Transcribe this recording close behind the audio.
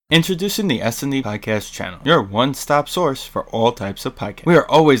Introducing the S&D Podcast channel, your one-stop source for all types of podcasts. We are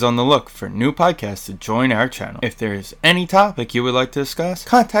always on the look for new podcasts to join our channel. If there is any topic you would like to discuss,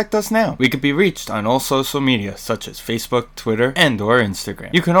 contact us now. We can be reached on all social media such as Facebook, Twitter, and or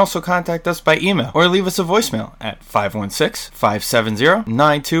Instagram. You can also contact us by email or leave us a voicemail at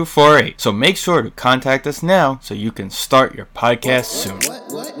 516-570-9248. So make sure to contact us now so you can start your podcast soon.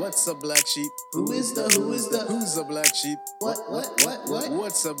 What's a black sheep? Who's a black sheep?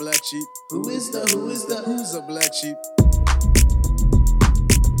 What's a black sheep? Who's a black sheep?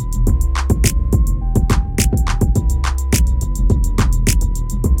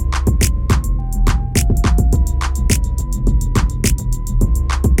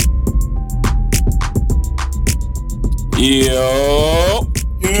 Yo.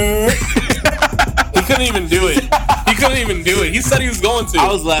 He couldn't even do it. He said he was going to.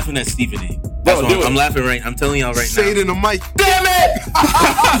 I was laughing at Stephen A. I'm laughing right. I'm telling y'all right now. Say it in the mic. Damn it!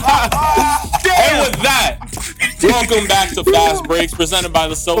 And with that, welcome back to Fast Breaks, presented by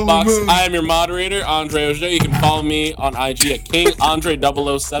the Soapbox. I am your moderator, Andre Auger. You can follow me on IG at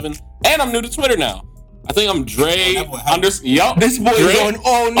KingAndre007. And I'm new to Twitter now. I think I'm Dre This boy is going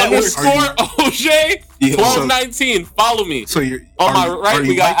all network. _OJ 1219. Follow me. So you're on my right.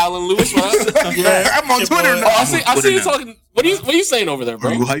 We got Alan Lewis. Yeah, I'm on Twitter now. I see you talking. What are you saying over there, bro?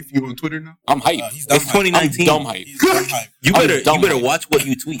 Are you hype? You on Twitter now? I'm hype. It's 2019. I'm dumb hype. You better watch what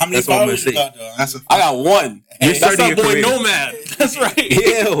you tweet. That's what I'm gonna say. I got one. You're That's that boy career. Nomad. That's right.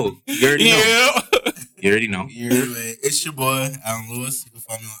 Ew. You already know. You already know. Anyway, it's your boy, Alan Lewis. You can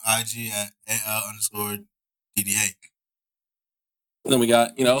find me on IG at AL_DDA. Then we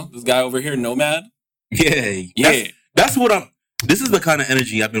got, this guy over here, Nomad. Yeah. That's what this is the kind of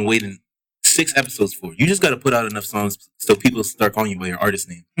energy I've been waiting 6 episodes for. You just got to put out enough songs so people start calling you by your artist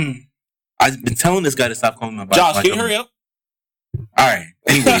name. I've been telling this guy to stop calling me by Josh, can you hurry up? All right.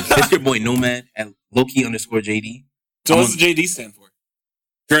 Anyways, it's your boy Nomad at Loki_JD. So what's the JD stand for?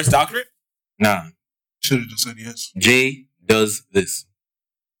 Juris Doctorate? Nah. Should have just said yes. J does this.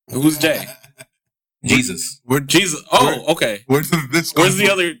 Who's J? Jesus. Jesus. Oh, okay. Where's this? Where's the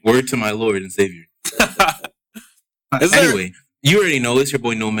other? Word to my Lord and Savior. Anyway, you already know it's your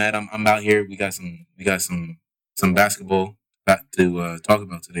boy Nomad. I'm out here. We got some basketball to talk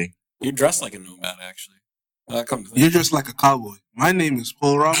about today. You're dressed like a nomad, actually. You're just like a cowboy. My name is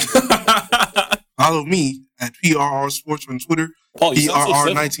Paul Robinson. Follow me at PRR Sports on Twitter. Paul, you sound so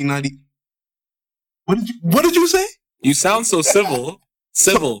civil. PRR1990. What did you say? You sound so civil.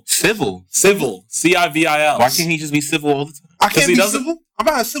 Civil. Civil. Civil. CIVIL. Why can't he just be civil all the time? I can't be civil. I'm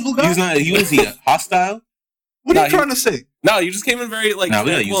not a civil guy. Is he hostile? What are you trying to say? No, you just came in very we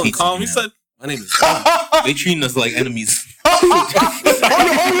gotta use heat calm. now. You said, my name is They treating us like enemies. On your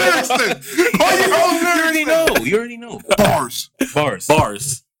whole lyrics then. You already know. Bars. All right,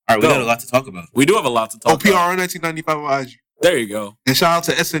 we got a lot to talk about. We do have a lot to talk about. PRR 1995 on IG. There you go. And shout out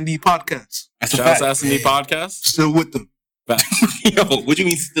to S&D Podcasts. That's shout out to S&D Podcast. Still with them. Yo, what do you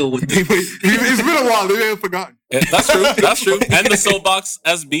mean still with them? It's been a while. They ain't forgotten. Yeah, that's true. And the Soapbox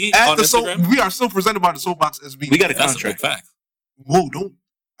SB on Instagram. We are still presented by the Soapbox SB. We got a That's contract. a big fact. Whoa, don't.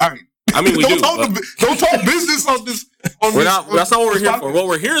 All right. I mean, we don't do. Don't talk business on this. That's not what we're here for. What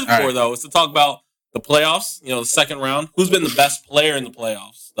we're here for, though, is to talk about the playoffs, the second round. Who's been the best player in the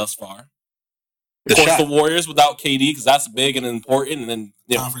playoffs thus far? Of course, the Warriors without KD, because that's big and important. And then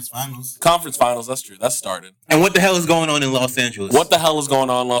Conference finals. Conference finals, that's true. That started. And what the hell is going on in Los Angeles? What the hell is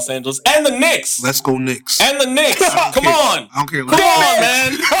going on in Los Angeles? And the Knicks. Let's go Knicks. And the Knicks. Come on. I don't care. Come on,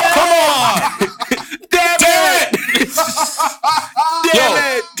 man. Come on. Damn it.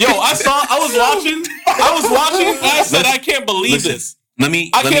 Yo, I was watching, and I said, I can't believe this. I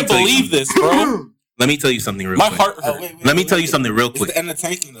can't believe this, bro. Let me tell you something real My quick. heart hurt. Let me tell you something real quick. It's the end of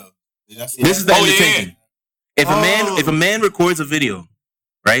tanking, though. Did y'all see This is the end of yeah. tanking. If a man records a video,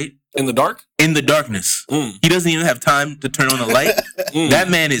 right? In the dark? In the darkness. He doesn't even have time to turn on a light. That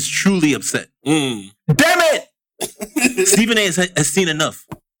man is truly upset. Damn it! Stephen A. has seen enough.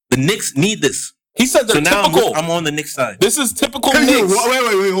 The Knicks need this. He said they're typical. I'm on the Knicks side. This is typical Wait, Knicks. hold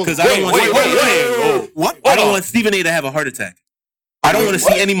on. Because I don't want What? I don't want Stephen A. to have a heart attack. I don't want to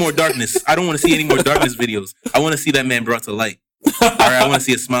see any more darkness. I don't want to see any more darkness videos. I want to see that man brought to light. All right, I want to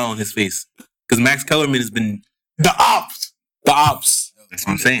see a smile on his face. Because Max Kellerman has been The ops. That's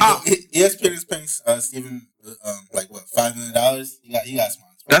what I'm saying. ESPN is paying Steven $5 million. He got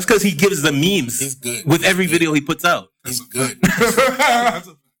smiles. That's because he gives the memes. He's good. With every video he puts out. He's good. That's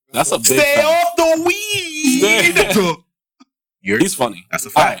a big Stay fact. off the weed. He's funny. That's a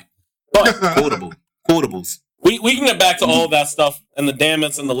fact. All right. But Quotables. We can get back to all of that stuff and the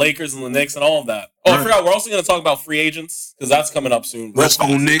Damnets and the Lakers and the Knicks and all of that. Oh, I forgot. We're also going to talk about free agents because that's coming up soon. Let's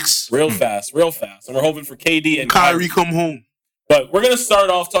go Knicks. Real fast. And we're hoping for KD and Kyrie come home. But we're going to start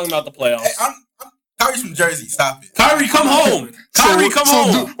off talking about the playoffs. Hey, Kyrie's from Jersey. Stop it. Kyrie, come home. Kyrie, come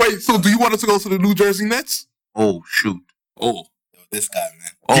home. So do you want us to go to the New Jersey Nets? Oh, shoot. Oh. This guy, man.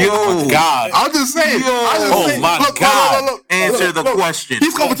 Oh, my God. I'm just saying. My God. Look, Answer the question.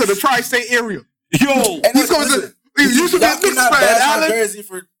 He's coming to the tri-state area. Yo. He's coming to... You should be a Knicks fan, Alan. Jersey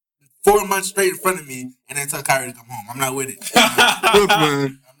for 4 months straight in front of me and then tell Kyrie to come home. I'm not with it. Look,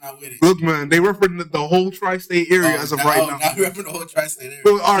 man. I'm not with it. Look, man. They represent the whole tri-state area as of right now. Now we represent the whole tri-state area.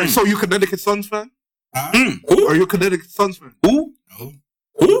 Well, all right, so you Connecticut Suns fan? Who? Are you a Connecticut Suns fan? Who? No.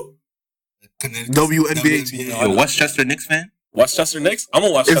 Who? WNBA team. Yo, Westchester Knicks fan? Westchester Knicks? I'm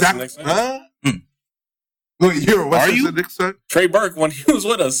a Westchester Knicks fan. Wait, you're a Westchester Knicks fan? Trey Burke, when he was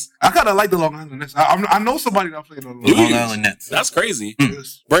with us. I kind of like the Long Island Nets. I know somebody that played on the Long Island Nets. That's crazy.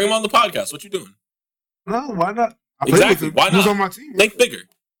 Yes. Bring him on the podcast. What you doing? No, why not? Exactly. Why not? Who's on my team? Think bigger.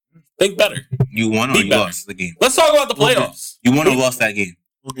 Think better. You won or you lost the game? Let's talk about the playoffs. You won or lost that game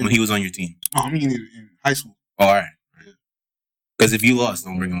when he was on your team? Oh, I mean in high school. Oh, all right. Because if you lost,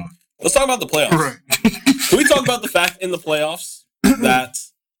 don't bring him on. Let's talk about the playoffs. Right. Can we talk about the fact in the playoffs that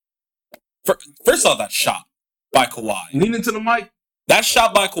first off, that shot by Kawhi. Lean into the mic. That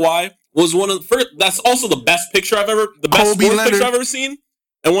shot by Kawhi was one of the first. That's also the best picture I've ever, the best Kobe sports Leonard. picture I've ever seen,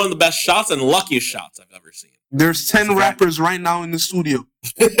 and one of the best shots and luckiest shots I've ever seen. There's 10 rappers right now in the studio.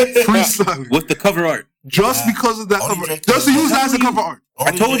 Freestyling. With the cover art. Just because of that Only cover. Drake Just to knows use that. that as a cover art.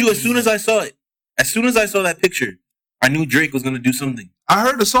 I told you as soon as I saw it. As soon as I saw that picture, I knew Drake was going to do something. I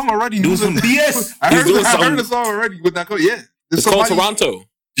heard the song already. Do some BS. I He's doing heard something. the song already with that cover. Yeah. It's called Toronto.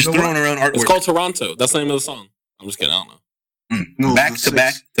 Just No, throwing around artwork. It's called Toronto. That's the name of the song. I'm just kidding. I don't know. No, back it's to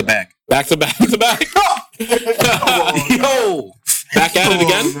back to back. Back to back to back. Yo! Back at it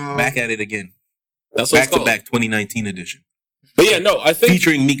again. No. Back at it again. That's what Back it's to called. back 2019 edition. But yeah, no, I think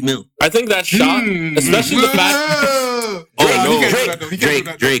Featuring Meek Mill. that shot, especially the fact. Oh,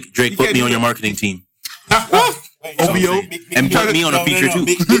 no. Drake, put me on your marketing team. OVO. And put me on a feature too.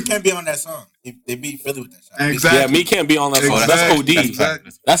 Meek can't be on that song. They beat Philly with that shot. Exactly. Yeah, me can't be on that song. Exactly. That's OD.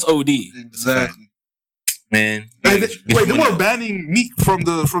 Exactly. That's OD. Exactly. Man. Wait, they were banning Meek from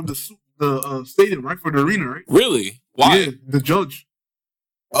the stadium, right? For the arena, right? Really? Why? Yeah, the judge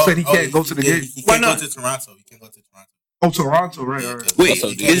said he can't go to the game. He Why can't go not? to Toronto. He can't go to Toronto. Oh, Toronto, right? Wait, That's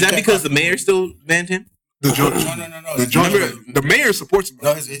OD. is that because the mayor still banned him? The judge. No. The judge. The mayor supports him.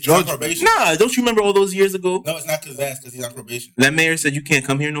 No, it's on Judge. probation. Nah, don't you remember all those years ago? No, it's not because that's because he's on probation. That mayor said you can't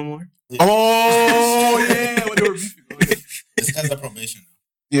come here no more? Oh, yeah. When they were beefing. Oh, yeah. It's because of probation.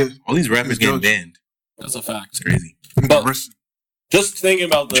 Yeah. All these rappers It's getting judge. banned. That's a fact. It's crazy. But- Arrested. Just thinking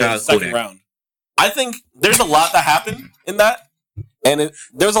about the Child second Kodak. round, I think there's a lot that happened in that, and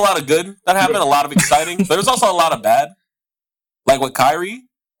there's a lot of good that happened, a lot of exciting, but there's also a lot of bad. Like with Kyrie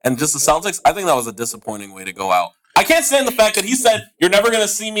and just the Celtics, I think that was a disappointing way to go out. I can't stand the fact that he said, "You're never going to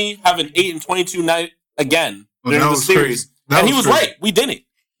see me have an 8-22 night again Oh, during that the was series." crazy. That And he was was crazy. right. We didn't.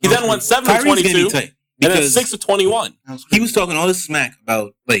 He That then was went Kyrie's 7-22 getting tight. and then Because 6-21. That was he crazy. was talking all this smack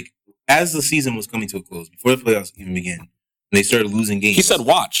about, like, as the season was coming to a close, before the playoffs even began, and they started losing games. He said,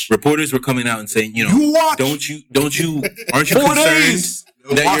 "Watch." Reporters were coming out and saying, you know, You watch. aren't you 4 concerned days.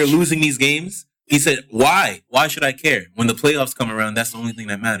 that Watch. you're losing these games? He said, why? Why should I care? When the playoffs come around, that's the only thing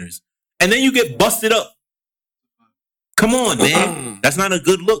that matters. And then you get busted up. Come on, man. That's not a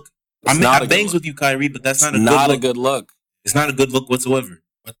good look. I mean, not I a good bangs look. with you, Kyrie, but that's not a Not good a look. good look. It's not a good look whatsoever.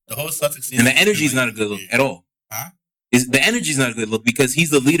 But the whole Celtics season. And the energy is not a good look at all. Huh? The energy is not a good look because he's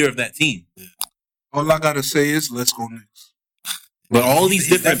the leader of that team. All I gotta say is, let's go Knicks. But all these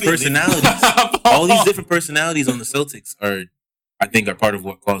He's different definitely personalities, all these different personalities on the Celtics I think, are part of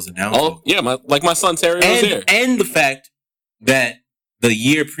what caused the downfall. Oh yeah, my son Terry was here. And the fact that the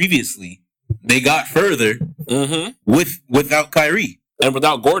year previously they got further without Kyrie And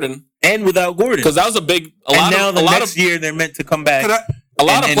without Gordon, and without Gordon. because that was a And now the lot next of year they're meant to come back. Can a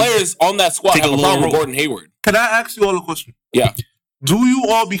lot of and players on that squad take have a a little problem with role. Gordon Hayward. Can I ask you all a question? Yeah. Do you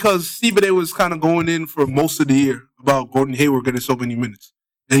all, because Stephen A was kind of going in for most of the year about Gordon Hayward getting so many minutes,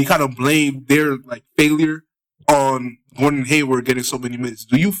 and he kind of blamed their failure on Gordon Hayward getting so many minutes.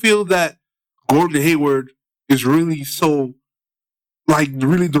 Do you feel that Gordon Hayward is really so,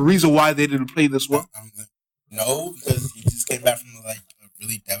 really the reason why they didn't play this well? No, because he just came back from a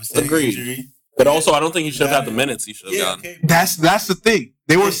really devastating Agreed. injury. But also, I don't think he should have had the minutes he should have gotten. Okay. That's the thing.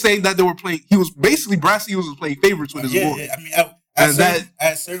 They were saying that they were playing. He was basically Brad Stevens was playing favorites with his boy. Yeah. I mean, And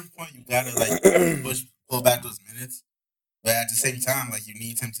at a certain point, you gotta pull back those minutes. But at the same time, you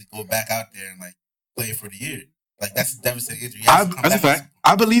need him to go back out there and play for the year. Like, that's a devastating injury. That's a fact.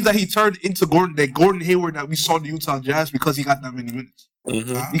 I believe that he turned into Gordon Hayward that we saw in the Utah Jazz because he got that many minutes.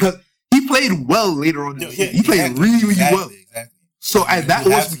 Mm-hmm. Because he played well later on. He played really well. Exactly. So and that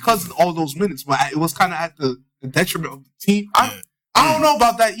was because of all those minutes, but it was kind of at the detriment of the team. I don't know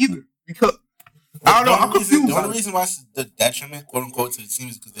about that either because I don't know. I'm confused. The only reason why it's the detriment, quote unquote, to the team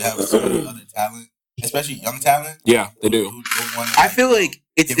is because they have so many other talent, especially young talent. Yeah, they do. I feel like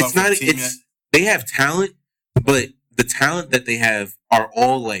it's not. They have talent, but the talent that they have are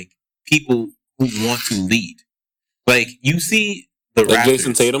all like people who want to lead. Like you see the Raptors.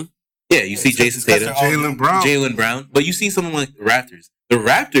 Jason Tatum. Yeah, you see Jason Tatum, Jaylen Brown, but you see someone like the Raptors. The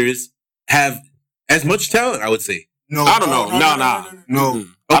Raptors have as much talent, I would say. No, I don't know. No. Okay.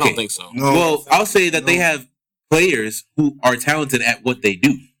 I don't think so. No. Well, I'll say that they have players who are talented at what they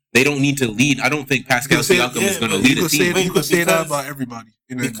do. They don't need to lead. I don't think Pascal Siakam is going to lead a team. You could say that about everybody.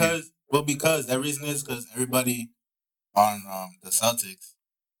 Because that reason is because everybody on the Celtics,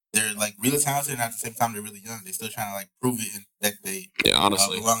 they're like really talented, and at the same time they're really young. They're still trying to like prove it that they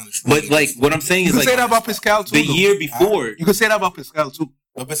honestly. belong in the But like what I'm saying is like say that about Pascal too. The year before, you can say that about Pascal too.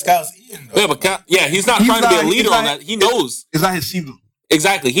 But Pascal's eating. He's not trying to be a leader on that. He knows. It's not his team though.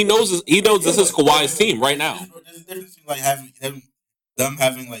 Exactly. He knows this is Kawhi's team right now. There's a difference between like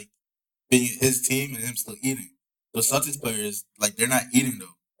having like being his team and him still eating. The Celtics players, like, they're not eating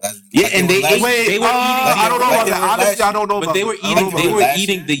though. And they were eating. I don't know about that. Honestly, I don't know. But they were eating. They were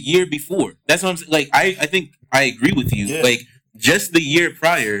eating the year before. That's what I'm saying. Like I think I agree with you. Yeah. Like just the year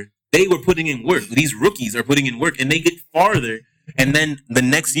prior, they were putting in work. These rookies are putting in work, and they get farther. And then the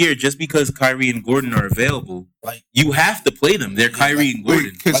next year, just because Kyrie and Gordon are available, like you have to play them. They're Kyrie and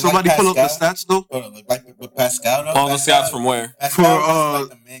Gordon. Can somebody pull up the stats though? Like with Pascal, all the stats from where? Pascal was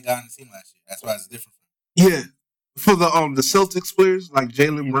like the main guy on the team last year. That's why it's different. Yeah. For the Celtics players like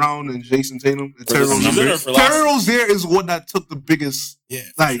Jaylen Brown and Jason Tatum, and Terry Rozier is one that took the biggest. Yeah,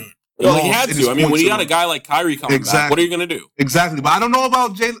 like sure. He had to. I mean, when you got a guy like Kyrie coming back, what are you going to do? Exactly, but I don't know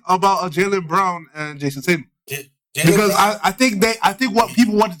about Jaylen Brown and Jason Tatum because I think what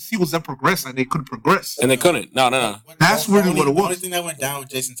people wanted to see was them progress, and they couldn't progress, and they couldn't. No. That's really what it was. The only thing that went down with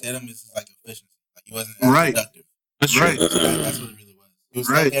Jason Tatum is like efficiency. Like he wasn't as productive. That's right. That's what it really was. He was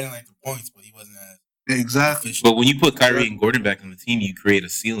still getting like the points, but he wasn't as. Exactly. But when you put Kyrie and Gordon back on the team, you create a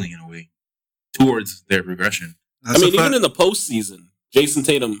ceiling in a way towards their progression. Even in the postseason, Jason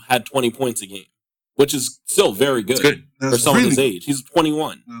Tatum had 20 points a game, which is still very good, for someone his age. He's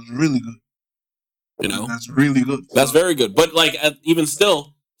 21. That's really good. You know? That's really good. That's very good. But like even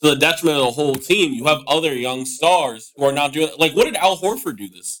still, to the detriment of the whole team, you have other young stars who are not doing like what did Al Horford do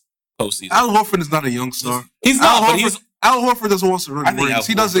this postseason? Al Horford is not a young star. He's not, Al Horford doesn't want to run rings.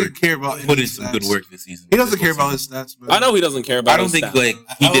 He doesn't care about put in some good work this season. He doesn't care about his stats, man. I know he doesn't care about his stats. I don't think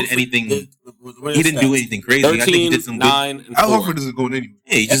like he did anything. He didn't do anything crazy. 13, I think he did some 9, good. and Al 4. Horford isn't going anywhere.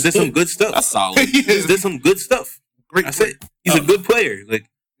 Yeah, he just did some good stuff. That's solid. He just did some good stuff. Great. That's it. He's a good player. Like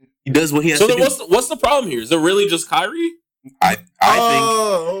he does what he has to do. So what's the problem here? Is it really just Kyrie? I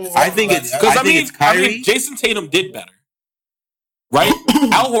think it's because it's Kyrie. I mean, Jason Tatum did better. Right?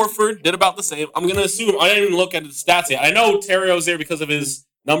 Al Horford did about the same. I'm going to assume. I didn't even look at the stats yet. I know Terry Rozier, because of his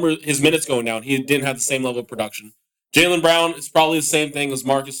minutes going down, he didn't have the same level of production. Jaylen Brown is probably the same thing as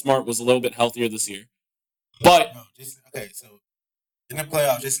Marcus Smart was a little bit healthier this year. But so in the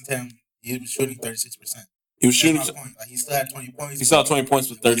playoffs, Jason Tatum, he was shooting 36%. He was shooting. Like he still had 20 points. He still had 20 points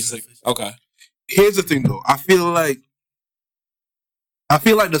with 36. Okay. Here's the thing, though. I feel like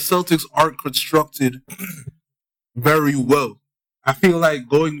the Celtics aren't constructed very well. I feel like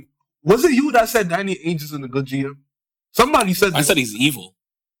was it you that said Danny Ainge isn't a good GM? Somebody said this. I said he's evil.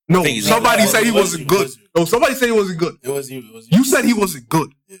 No, somebody said he wasn't good. No, somebody said he wasn't good. It was you. You said he wasn't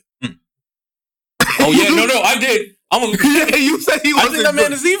good. Oh, yeah. No, I did. You said he wasn't good. I think that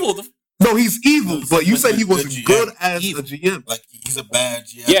man is evil. No, he's evil, but you said he wasn't good as a GM. Like, he's a bad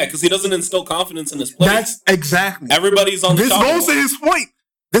GM. Yeah, because he doesn't instill confidence in his players. That's exactly. Everybody's on the This goes to his point.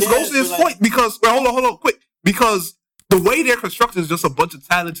 This goes to his point because, hold on, quick. Because the way they're constructed is just a bunch of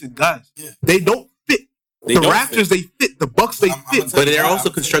talented guys. Yeah. They don't fit. The Raptors, they fit. The Bucks, they fit. But they're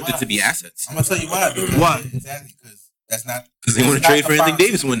also constructed to be assets. I'm going to tell you why. Why? Exactly, because they want to trade for Anthony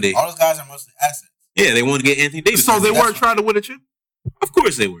Davis one day. All those guys are mostly assets. Yeah, they want to get Anthony Davis. So they weren't trying to win a chip? Of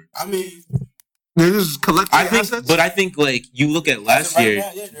course they were. I mean, they're just collecting assets. But I think, like, you look at last year,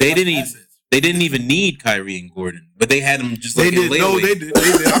 they didn't even need Kyrie and Gordon, but they had them just like they did.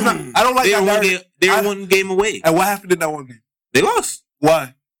 I don't like that. They were one game away. And what happened in that one game? They lost.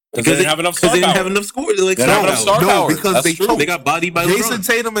 Why? Because they didn't have enough star power. They didn't have enough score. Like, they didn't have enough star power. Because they choked. They got bodied by Jason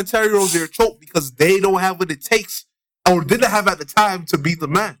Tatum and Terry Rozier choked because they don't have what it takes or didn't have at the time to beat the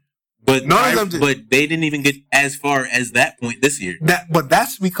man. But None of them did. But they didn't even get as far as that point this year. But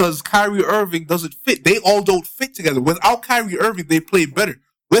that's because Kyrie Irving doesn't fit. They all don't fit together. Without Kyrie Irving, they play better.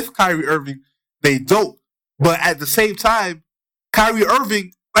 With Kyrie Irving, they don't. But at the same time, Kyrie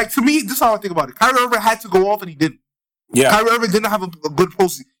Irving, like to me, this is how I think about it. Kyrie Irving had to go off and he didn't. Yeah. Kyrie Irving didn't have a good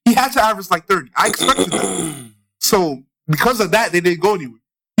postseason. He had to average like 30. I expected that. So because of that, they didn't go anywhere.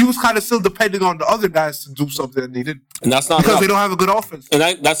 He was kind of still depending on the other guys to do something, and they didn't. And that's not because enough. they don't have a good offense.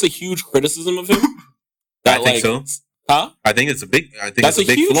 And that's a huge criticism of him. I think so. Huh? I think it's a big. I think that's it's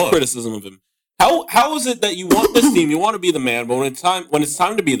a big huge flaw. criticism of him. How is it that you want this team? You want to be the man, but when it's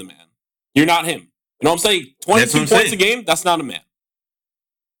time to be the man, you're not him. You know what I'm saying? 22 points a game. That's not a man.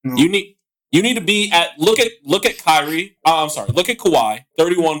 No. You need to be at look at Kyrie. I'm sorry. Look at Kawhi.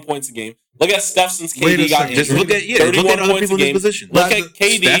 31 points a game. Look at Steph since KD got injured. Just look at 31 other points a game. Look at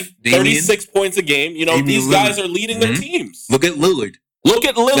KD. Steph, 36 points a game. You know these guys are leading their teams. Look at Lillard.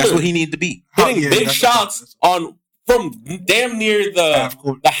 That's what he needed to be. Hitting big shots from damn near the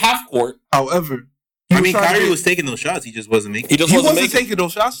half court. However, Kyrie was taking those shots. He just wasn't making. He wasn't taking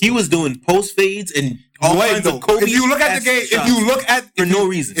those shots. He was doing post fades and all kinds of Kobe. If you look at the game, no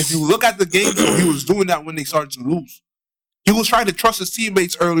reason. If you look at the game, he was doing that when they started to lose. He was trying to trust his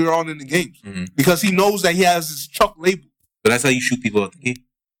teammates earlier on in the games because he knows that he has his Chuck label. But that's how you shoot people out the game.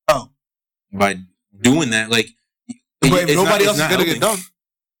 Oh, by doing that, like. But if nobody else is gonna get done.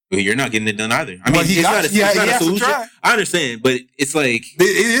 Well, you're not getting it done either. I mean, it's not a solution. I understand, but it's like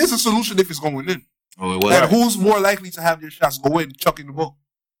it is a solution if it's going in. Oh, it was. And who's more likely to have their shots go in, chucking the ball?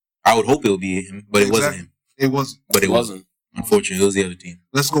 I would hope it would be him, but it wasn't him. It wasn't. But it wasn't. Unfortunately, it was the other team.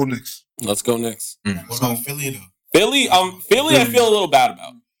 Let's go next. What about Philly though? Philly, I feel a little bad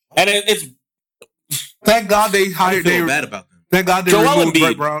about, and it's. Thank God they hired. Feel bad about them. Thank God they removed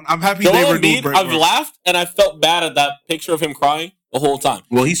Brett Brown. I'm happy they removed Brett Brown. I've laughed and I felt bad at that picture of him crying the whole time.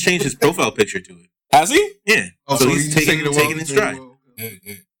 Well, he's changed his profile picture to it. Has he? Yeah. Oh, so he's taking it in stride.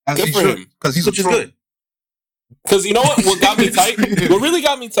 Good for him. Because he's good. Because you know what got me tight? What really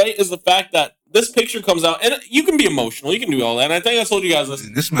got me tight is the fact that this picture comes out, and you can be emotional, you can do all that. And I think I told you guys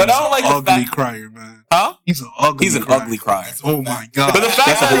this. But I don't like the fact. Crier, man. Huh? He's an ugly crier. Oh my God. But the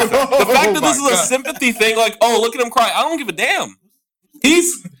fact that this is a sympathy thing, like, oh, look at him cry. I don't give a damn.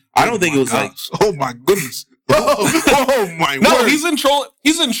 I don't think it was like. Oh my goodness. Oh my word. No, he's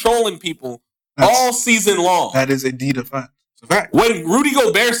been trolling people all season long. That is indeed a fact. When Rudy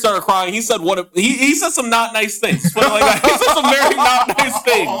Gobert started crying, he said he said some not nice things. He said some very not nice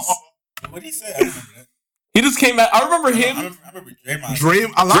things. What did he say? I remember that. He just came at. I remember him. I remember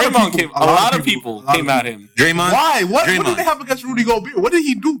Draymond. A lot of people came at him. Draymond. Why? What did they have against Rudy Gobert? What did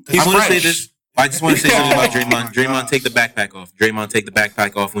he do? I want to say this. I just want to say something about Draymond. Draymond, take the backpack off. Draymond, take the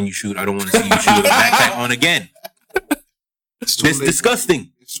backpack off when you shoot. I don't want to see you shoot with a backpack on again. It's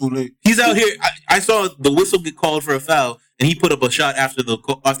disgusting. It's too late. He's out here. I saw the whistle get called for a foul, and he put up a shot after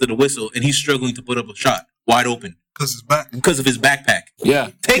the whistle, and he's struggling to put up a shot wide open because of his backpack.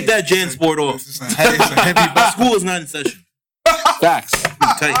 Yeah, take that JanSport off. It's a heavy School is not in session. Facts.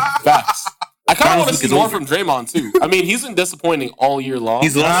 Facts. I kind of want to see more from Draymond too. I mean, he's been disappointing all year long.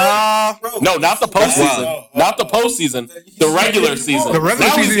 He's lost. No, not the postseason. Not the postseason. The regular season. The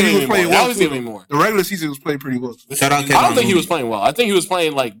regular season he was playing well. Now he's giving more. The regular season was playing pretty well. Shout out Kevin. I don't think he was playing well. I think he was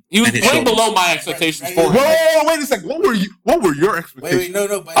playing playing below my expectations for him. Whoa, wait a second. What were your expectations? Wait,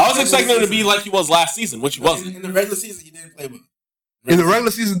 no. I was expecting him to be like he was last season, which he wasn't. In the regular season, he didn't play well. In the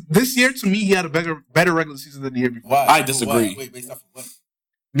regular season, this year, to me, he had a better regular season than the year before. Why? I disagree. Wait, based off of what?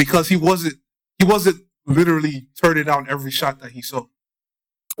 Because he wasn't literally turning down every shot that he saw.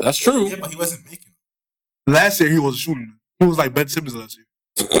 That's true. Yeah, but he wasn't making. Last year, he was shooting. He was like Ben Simmons last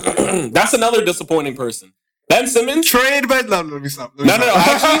year. That's another disappointing person. Ben Simmons? Trade Ben. No, let me stop. No.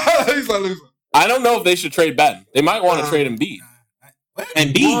 Actually, let me stop. I don't know if they should trade Ben. They might want to trade Embiid.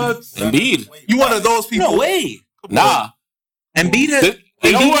 Embiid. You one of those people? No way. Nah. Embiid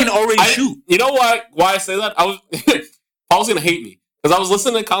can already shoot. You know why I say that? Paul's going to hate me. Because I was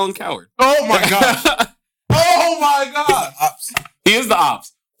listening to Colin Cowherd. Oh, my God. Oh, my God. He is the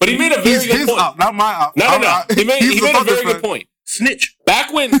ops. But he made a very good point. Op, not my op. No. He made a very good point. Snitch.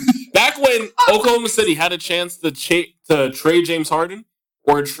 Back when Oklahoma City had a chance to trade James Harden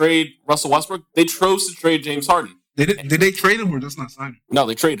or trade Russell Westbrook, they chose to trade James Harden. Did they trade him or just not sign him? No,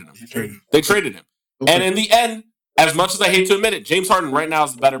 they traded him. They traded him. Okay. And in the end, as much as I hate to admit it, James Harden right now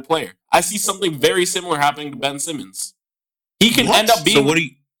is the better player. I see something very similar happening to Ben Simmons. He can end up being. So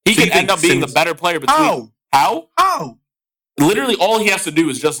he can end up being the better player between. How? Literally, all he has to do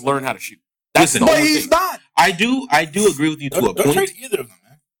is just learn how to shoot. That's but he's not. I do agree with you to a point. Don't trade either of them,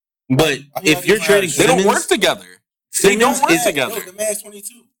 man. But if you're trading Simmons, they don't work together. They don't work together. The man's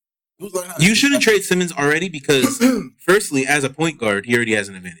 22. You shouldn't trade Simmons already because, firstly, as a point guard, he already has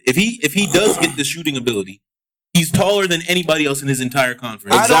an advantage. If he does get the shooting ability, he's taller than anybody else in his entire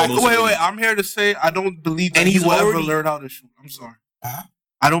conference. Wait. I'm here to say I don't believe that he will ever learn how to shoot. I'm sorry. Huh?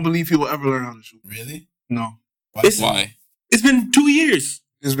 I don't believe he will ever learn how to shoot. Really? No. Why? It's been 2 years.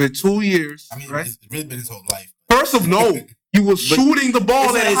 It's been 2 years. I mean, right? it's really been his whole life. First of no, he was shooting the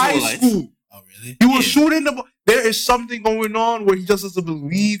ball in high school. Oh, really? He was shooting the ball. There is something going on where he just doesn't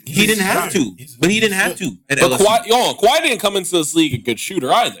believe. He didn't have to, but he didn't have to. But Kawhi didn't come into this league a good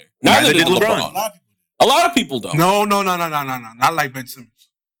shooter either. Neither did LeBron. A lot of people don't. No. Not like Ben Simmons.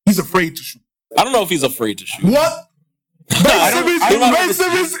 He's afraid to shoot. I don't know if he's afraid to shoot. What? Ben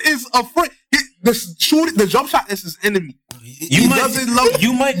Simmons is afraid. The jump shot is his enemy.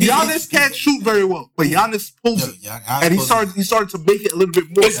 Giannis can't shoot very well, but Giannis pulls it, and he started to make it a little bit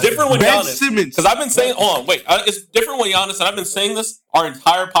more. It's different with Ben Giannis Simmons, because I've been saying, hold on, wait, it's different with Giannis, and I've been saying this our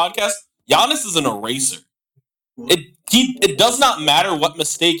entire podcast. Giannis is an eraser. It does not matter what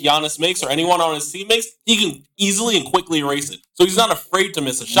mistake Giannis makes or anyone on his team makes. He can easily and quickly erase it, so he's not afraid to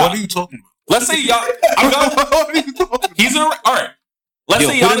miss a shot. What are you talking about? Let's say Giannis. What are you talking about? He's all right. Let's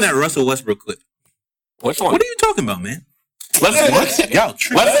say put Giannis, in that Russell Westbrook clip. Which one? What are you talking about, man? Let's say Giannis.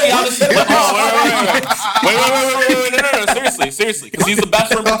 Wait. No. Seriously. Because he's the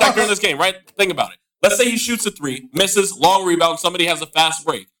best rim protector in this game, right? Think about it. Let's say he shoots a three, misses, long rebound, somebody has a fast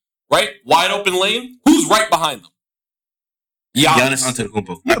break, right? Wide open lane. Who's right behind them? Giannis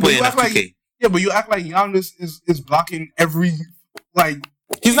Antetokounmpo. Yeah, but you act like Giannis is blocking every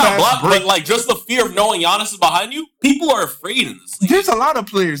He's not blocked, but just the fear of knowing Giannis is behind you, people are afraid in this league. There's a lot of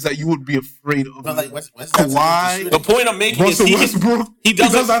players that you would be afraid of. Kawhi. The point I'm making Russell is Westbrook. He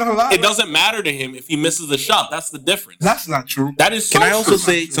does that a lot. It doesn't matter to him if he misses the shot. That's the difference. That's not true. That is. Can I also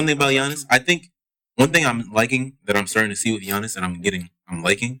say something about Giannis? I think one thing I'm liking that I'm starting to see with Giannis, and I'm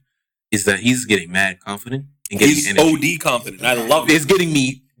liking, is that he's getting mad confident and getting energy. OD confident. I love it. It's getting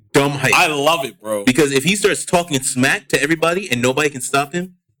me dumb hype. I love it, bro. Because if he starts talking smack to everybody and nobody can stop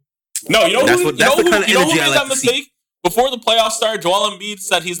him, no, you know who made that mistake? Before the playoffs started, Joel Embiid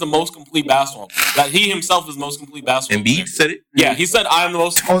said he's the most complete basketball player. That he himself is the most complete basketball player. Embiid said it? Yeah, he said, I am the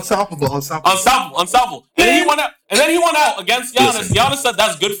most... Unstoppable. And then he went out against Giannis. Listen. Giannis said,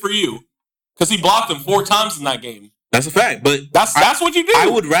 that's good for you. Because he blocked him 4 times in that game. That's a fact, but... That's what you do. I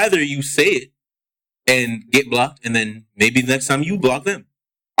would rather you say it and get blocked, and then maybe next time you block them.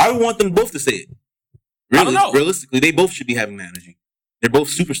 I would want them both to say it. Really, I don't know. Realistically, they both should be having that energy. They're both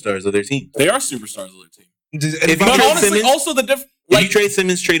superstars of their team. They are superstars of their team. If you trade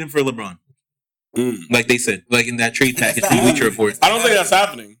Simmons, trade him for LeBron. Like they said, like in that trade package from Bleacher Report. I don't think that's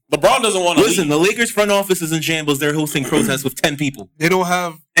happening. LeBron doesn't want to listen. The Lakers front office is in shambles. They're hosting protests with 10 people. They don't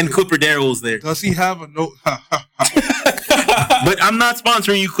have, and Clipper Darrell's there. Does he have a note? But I'm not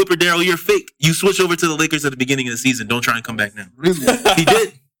sponsoring you, Clipper Darrell. You're fake. You switched over to the Lakers at the beginning of the season. Don't try and come back now. Really? He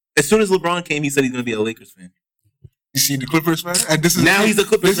did. As soon as LeBron came, he said he's going to be a Lakers fan. You see the Clippers fan, and this is he's a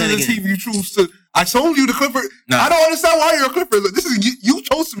Clippers fan. This is the team you choose to. I told you the Clippers. I don't understand why you're a Clippers. This is you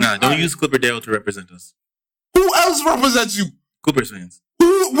chose to be. Don't use Clipper Darrell to represent us. Who else represents you? Clippers fans.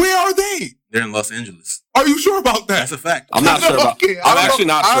 Where are they? They're in Los Angeles. Are you sure about that? That's a fact. I'm not sure about. I'm actually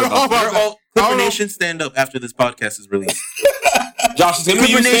not sure about that. Clipper Nation, stand up after this podcast is released. Josh, it's going to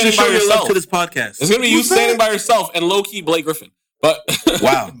be you standing by yourself to this podcast. It's going to be you standing by yourself and low key Blake Griffin. But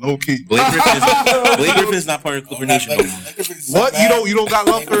wow, low key. Blake Griffin is not part of Clipper Nation. What? You don't got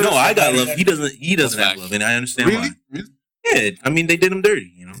love for? No, I got love. He doesn't have love, and I understand why. Really? Yeah, I mean they did him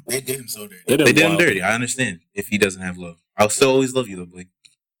dirty. You know, they did him so dirty. They did him dirty. I understand if he doesn't have love. I'll still always love you though, Blake.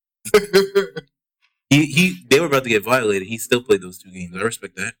 They were about to get violated. He still played those 2 games. I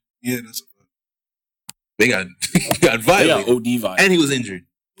respect that. Yeah, that's. They got violated. They got OD violated, and he was injured.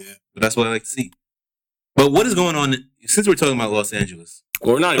 Yeah, but that's what I like to see. But what is going on? Since we're talking about Los Angeles,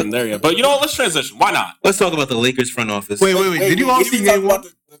 well, we're not even there yet. But you know what? Let's transition. Why not? Let's talk about the Lakers front office. Wait. Did you all see game 1?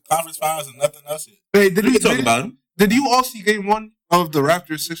 The conference finals and nothing else yet. Hey, did you talk about them? Did you all see game 1 of the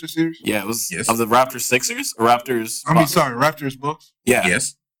Raptors-Sixers series? Yeah, it was of the Raptors-Sixers or Raptors. Raptors-Bucks. Yeah.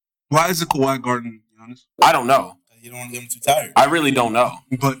 Yes. Why is it Kawhi guarding Giannis? I don't know. You don't want to get him too tired. I really don't know.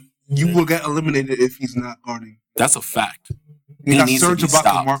 But you will get eliminated if he's not guarding. That's a fact. He got Serge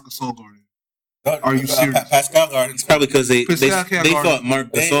Ibaka and Marc Gasol guarding. Are you serious? Pascal guarding. It's probably because they thought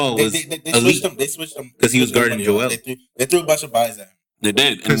Marc Gasol was elite. They switched him because he was guarding Joel. They threw a bunch of buys at him. They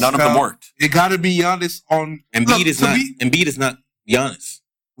did, and none of them worked. It got to be Giannis on. Embiid is not Giannis.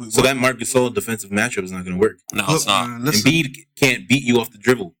 So that Marc Gasol defensive matchup is not going to work. No, it's not. Embiid can't beat you off the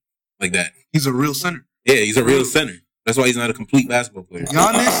dribble like that. He's a real center. Yeah, he's a real center. That's why he's not a complete basketball player.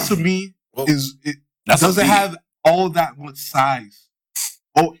 Giannis, to me, doesn't have all that much size.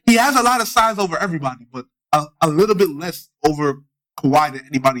 he has a lot of size over everybody, but a little bit less over Kawhi than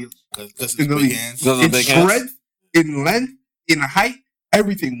anybody else. Because In the league. In strength, in length, in height,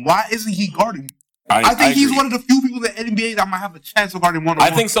 everything. Why isn't he guarding him? I think he's one of the few people in the NBA that might have a chance of guarding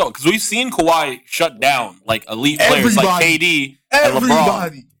one-on-one. I think so, because we've seen Kawhi shut down like elite players like KD and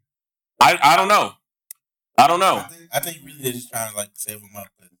LeBron. I don't know. I think really they're just trying to like save him up.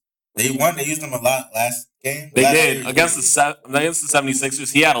 They used him a lot last game. They did against the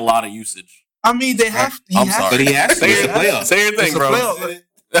 76ers. He had a lot of usage. I mean, they have. But he has to. Say your thing, bro.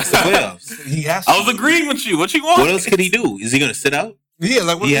 It's the playoffs. He has. I was agreeing with you. What you want? What else could he do? Is he going to sit out? Yeah,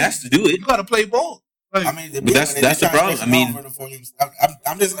 like he has to do it. You got to play ball. Like, I mean, but that's the problem. I mean,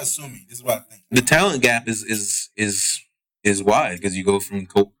 I'm just assuming. This is what I think. The talent gap is wide because you go from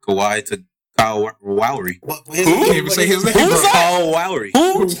Kawhi to Kyle Lowry. Who? Can't even say his name. Who's that? Kyle Lowry.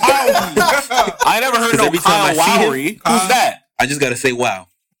 Who? I never heard no Kyle Lowry. Who's that? I just got to say wow.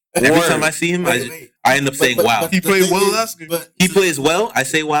 Every time I see him, I end up saying wow. He played well last game. He plays well. I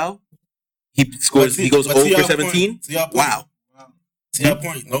say wow. He scores. He goes 0 for 17. Wow. To your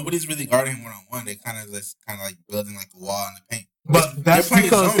point, nobody's really guarding him one-on-one. They kind of like building like a wall in the paint. But that's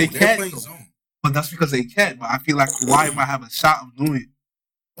because they can't. But that's because they can't. But I feel like Kawhi might have a shot of doing it.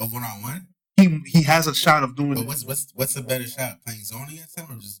 Of one-on-one? He has a shot of doing it. What's a better shot? Playing zone against him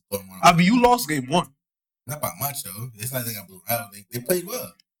or just going one-on-one? I mean, you lost game 1. Not by much though. It's like they got blew out. They played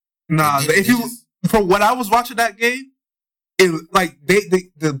well. Nah, from when I was watching that game,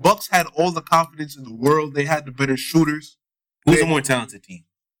 the Bucks had all the confidence in the world. They had the better shooters. Who's a more talented team?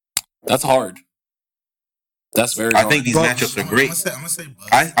 That's hard. That's very hard. I think these matchups are great. I'm gonna say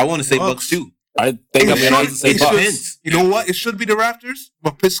Bucks. I want to say Bucks too. I think I'm going to say Bucks. You know what? It should be the Raptors,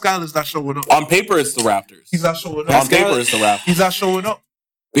 but Pitts Skyler's not showing up. On paper, it's the Raptors. He's not showing up. On paper, it's the Raptors. He's not showing up.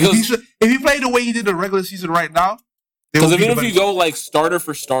 Because if he played the way he did the regular season right now, because even if you go like starter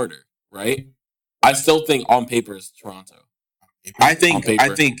for starter, right? I still think on paper it's Toronto. I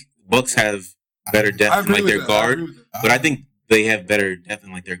think Bucks have better depth in like their guard, but I think they have better depth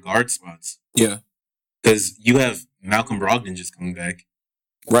in like their guard spots. Yeah, because you have Malcolm Brogdon just coming back,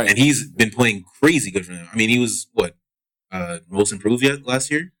 right? And he's been playing crazy good for them. I mean, he was most improved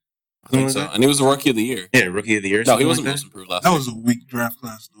last year. I think so, and he was the rookie of the year. Yeah, rookie of the year. No, he wasn't most improved last year. That was a weak draft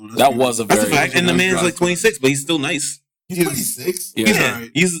class, though. That was a very. That's a fact. And the man's like 26, but he's still nice. He's 26. Yeah,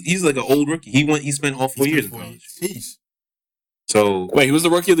 he's like an old rookie. He spent all 4 years in college. Jeez. So wait, he was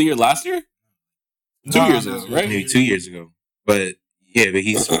the rookie of the year last year? 2 years ago, right? Maybe 2 years ago. But yeah, but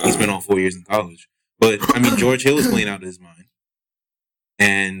he spent all 4 years in college. But I mean, George Hill is playing out of his mind.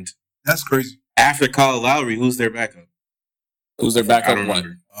 And that's crazy. After Kyle Lowry, who's their backup? Who's their backup? I don't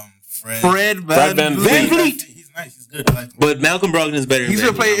remember. Fred VanVleet. He's nice. He's good. But Malcolm Brogdon is better. He's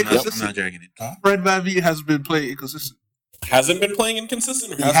been playing inconsistent. I'm not dragging it. Fred VanVleet has been playing inconsistent. Hasn't been playing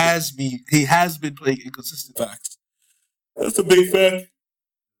inconsistent? He has been playing inconsistent. Facts. That's a big fact.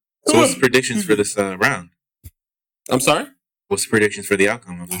 So what's the predictions for this round? I'm sorry? What's the predictions for the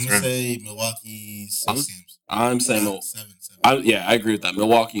outcome of this round? I'm going to say Milwaukee 6 games. I'm saying 7. I agree with that.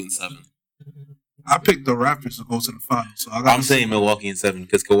 Milwaukee in 7. I picked the Raptors to go to the finals. So I'm saying Milwaukee in 7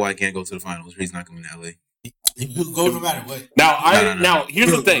 because Kawhi can't go to the finals. He's not coming to LA. He could go no matter what. Now,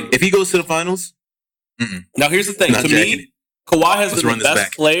 here's the thing. If he goes to the finals, now here's the thing. To me, Kawhi has been the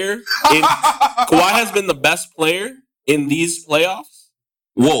best player. Kawhi has been the best player in these playoffs.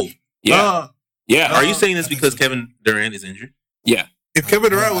 Whoa. Yeah. Yeah. Are you saying this because Kevin Durant is injured? Yeah. If Kevin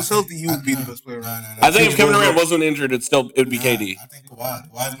Durant was healthy, he would be the best player. I think if Kevin Durant wasn't injured, it would be KD. I think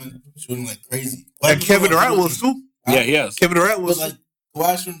Kawhi's been shooting like crazy. And Kevin Durant was too. Yeah, he has. Kevin Durant was like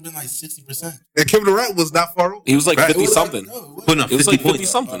Kawhi should have been like 60%. And Kevin Durant was not far off. He was like 50 something. Putting up 50 points.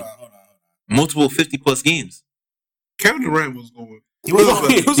 Something. Multiple 50 plus games. Kevin Durant was going. He was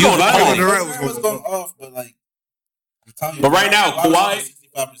going Kevin Durant was going off, but like. But right now,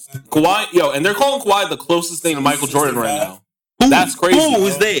 Kawhi, and they're calling Kawhi the closest thing to Michael Jordan right now. That's crazy. Who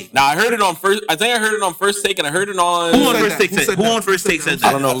was they? Now I heard it on first. I think I heard it on First Take, and I heard it on. Who on First Take said? Who on First Take said that?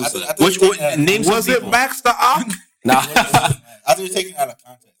 I don't know who said. Which name? Was it Max the Op? Nah. I think they're taking it out of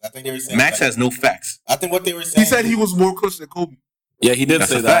context. I think they were saying Max has no facts. I think what they were saying. He said he was more close than Kobe. Yeah, he did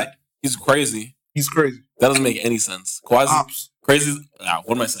say that. He's crazy. He's crazy. That doesn't make any sense. Kawhi's crazy. Nah,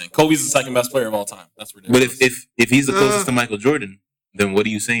 what am I saying? Kobe's the second best player of all time. That's ridiculous. But if he's the closest to Michael Jordan, then what are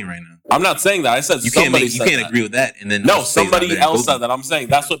you saying right now? I'm not saying that. I said you can't agree with that. And then no, somebody else said that. I'm saying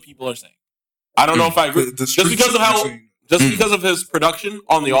that's what people are saying. I don't know if I agree. Just because of his production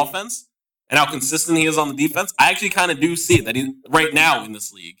on the offense and how consistent he is on the defense, I actually kind of do see that he right now in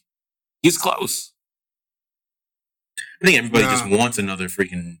this league, he's close. I think everybody just wants another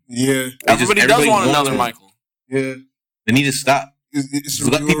freaking. Yeah. Everybody does want another Michael. Yeah. They need to stop. Just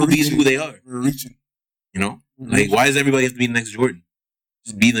let people be who they are. We're reaching. You know, like why does everybody have to be the next Jordan?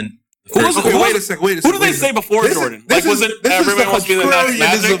 Just be the Wait a second. Who did they say before Jordan? Like, was it everybody wants to be the next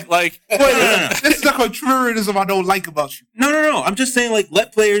Magic? Like, this is the contrarianism I don't like about you. No. I'm just saying, like,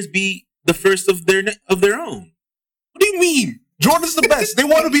 let players be the first of their own. What do you mean? Jordan's the best. They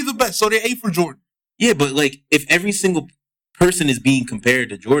want to be the best, so they aim for Jordan. Yeah, but like, if every single person is being compared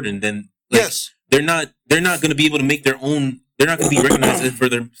to Jordan, then like, yes, they're not going to be able to make their own. They're not going to be recognized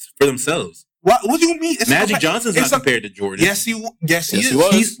for themselves. What do you mean? Magic Johnson's not compared to Jordan. Yes, he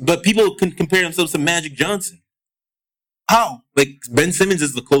is. But people can compare themselves to Magic Johnson. How? Like, Ben Simmons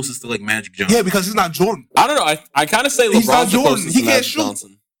is the closest to like Magic Johnson. Yeah, because he's not Jordan. I don't know. I kind of say LeBron's the closest to Magic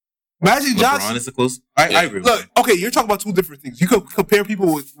Johnson. Magic Johnson. LeBron is the closest. I agree. Look, okay, you're talking about two different things. You could compare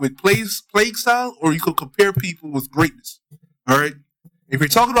people with playing style, or you could compare people with greatness. All right. If you're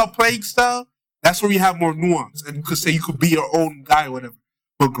talking about playing style, that's where you have more nuance, and you could say you could be your own guy or whatever.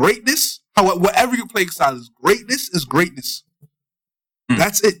 But greatness, whatever your playing style is greatness.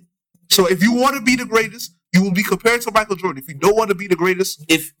 That's it. So if you want to be the greatest, you will be compared to Michael Jordan. If you don't want to be the greatest,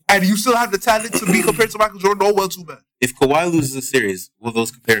 and you still have the talent to be compared to Michael Jordan, oh well, too bad. If Kawhi loses a series, will those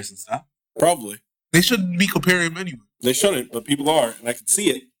comparisons stop? Probably. They shouldn't be comparing him anyway. They shouldn't, but people are, and I can see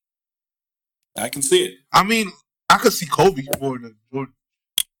it. I mean, I could see Kobe more than Jordan.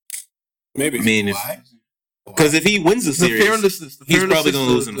 Maybe. I mean, because if he wins the series, he's probably going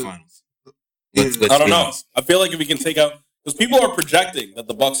to lose in the finals. Let's I don't know. I feel like if we can take out, because people are projecting that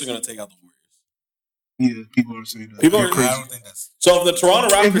the Bucks are going to take out the Warriors. Yeah, people are saying that. I don't think that's. So if the Toronto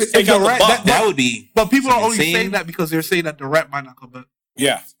Raptors take out the Bucks, that would be. But people are only saying that because they're saying that Durant might not come back.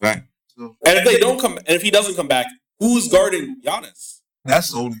 Yeah, right. So, and if they don't come, and if he doesn't come back, who's guarding Giannis?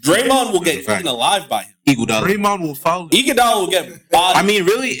 That's the only. Draymond will get eaten alive by him. Draymond will foul him. Iguodala will get bodied. I mean,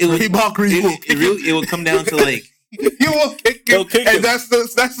 really, it would come down to like. He will kick him, and that's the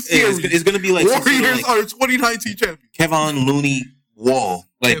series. It's going to be like Warriors are 2019 champions. Kevon Looney wall,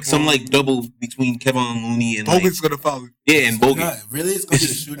 like some like double between Kevon Looney and Bogan's gonna foul him. Yeah, and Bogan. No, really, it's gonna be a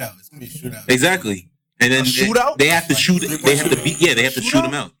shootout. It's gonna be a shootout. Exactly, and then shootout. They have to shoot. They have to beat. Yeah, they have to shoot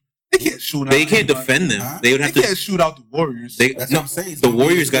him out. They can't shoot out. They can't defend them. They would have to. They can't shoot out the Warriors. That's what I'm saying. The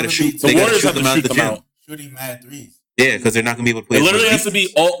Warriors got to shoot. They got to shoot them out the gym. Shooting mad threes. Yeah, because they're not going to be able to play. It literally has to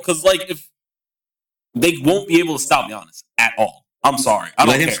be all because like if they won't be able to stop Giannis at all. I'm sorry. I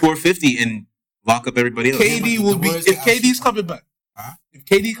don't let him score 50 and lock up everybody else. KD will be if KD's coming back. If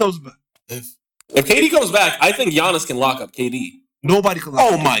KD comes back. If KD comes back, I think Giannis can lock up KD. Nobody can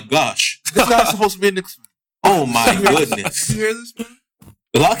lock up. Oh my gosh. This guy's supposed to be a Knicks fan. Oh my goodness. You hear this, man?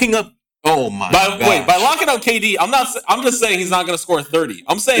 Locking up. Oh my god! By locking out KD, I'm just saying he's not going to score 30.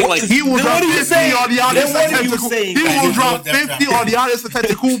 I'm saying like he will drop 50 on Giannis Antetokounmpo. He will drop 50 on Giannis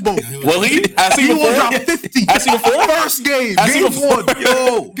Antetokounmpo. Will he? He will drop 50. Has he before? First game, game one.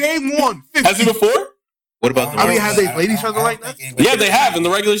 Yo, game one. 50. Has he before? What about I mean, have they played each other like that? Yeah, they have in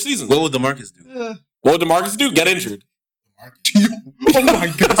the regular season. What would DeMarcus do? Yeah. What would DeMarcus do? Get injured. Oh my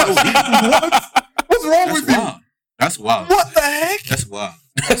god! What? What's wrong with you? That's wild. What the heck? That's wild.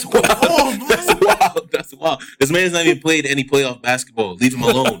 That's wild. Oh, that's wild. That's wild. This man's not even played any playoff basketball. Leave him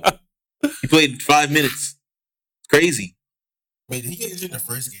alone. He played 5 minutes. It's crazy. Wait, did he get injured in the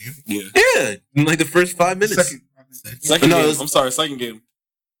first game? Yeah, in like the first 5 minutes. Second game. I'm sorry, second game.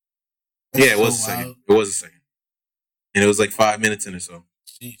 Yeah, it was a second. It was a second. And it was like 5 minutes in or so.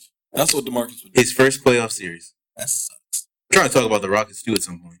 Jeez. That's what DeMarcus would do. His first playoff series. That sucks. I'm trying to talk about the Rockets too at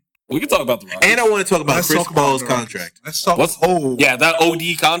some point. We can talk about the Rockets. And I want to talk about Chris Paul's contract. Let's talk. Yeah, that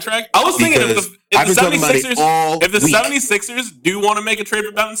OD contract. I was thinking if the 76ers do want to make a trade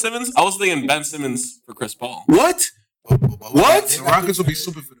for Ben Simmons, I was thinking Ben Simmons for Chris Paul. What? The Rockets would be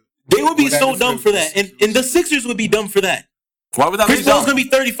super for that. They would be so dumb for that. And the Sixers would be dumb for that. Why would that be Chris Paul's going to be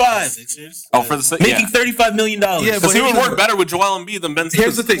 35. Oh, for the making $35 million. Yeah, because he would work better with Joel Embiid than Ben Simmons.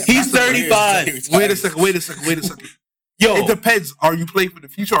 Here's the thing. He's 35. Wait a second. Yo, it depends. Are you playing for the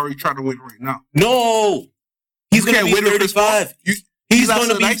future or are you trying to win right now? No. He's going to be 35. He's going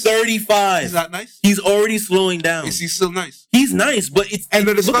to be 35. He's not nice? He's already slowing down. Is he still nice? He's nice, but it's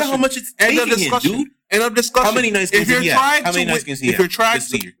look at how much it's taking him, dude. End of discussion. How many nice games he have? How many nice games he have?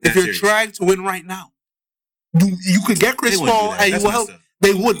 If you're trying to win right now, you could get Chris Paul and you will help.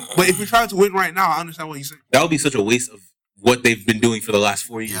 They wouldn't. But if you're trying to win right now, I understand what you're saying. That would be such a waste of what they've been doing for the last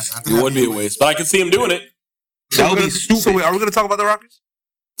 4 years. It would be a waste. But I can see him doing it. That would be stupid. So wait, are we going to talk about the Rockets?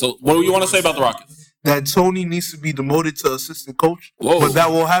 So what do you want to say about the Rockets? That Tony needs to be demoted to assistant coach. Whoa. But that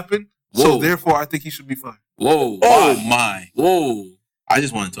will happen. Whoa. So therefore, I think he should be fired. Whoa. Oh my. Whoa. I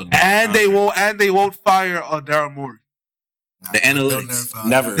just want to talk about And they won't fire Daryl Morey. The analytics.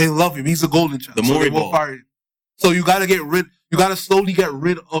 Never. They love him. He's a golden child. The Morey ball. Fire him. So you got to get rid. You gotta slowly get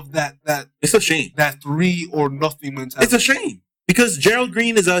rid of that. It's a shame. That 3 or nothing mentality. It's a shame because Gerald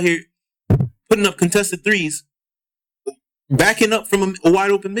Green is out here putting up contested threes, backing up from a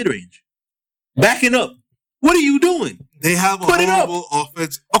wide open mid range, backing up. What are you doing? They have a horrible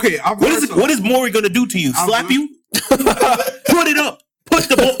offense. Okay, what is Morey gonna do to you? Slap you? Put it up. Put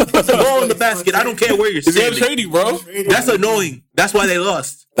the ball in the basket. I don't care where you're standing. He's trading, bro. That's annoying. That's why they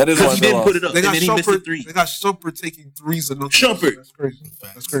lost. That is because he didn't put it up. They got and then he missed a 3. They got Shumpert taking threes and nothing. Shumpert. That's crazy.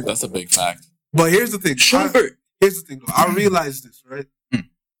 That's a big fact. But here's the thing. Shumpert. Here's the thing. Though. I realize this, right?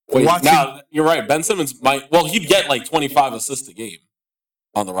 Wait, now you're right. Ben Simmons might. Well, he'd get like 25 assists a game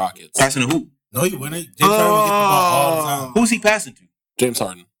on the Rockets. Passing to who? No, he wouldn't. James Harden would get the ball all the time. Who's he passing to? James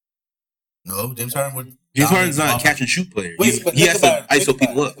Harden. No, James Harden would. James Harden's not a catch and shoot player. Wait, he has to ISO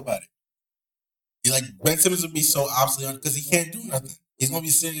people up. Think about it. Like Ben Simmons would be so obsolete because he can't do nothing. He's gonna be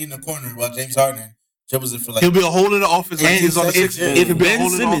sitting in the corner while James Harden dribbles it for like. He'll be a hole in the offense. Like he's on the six. If Ben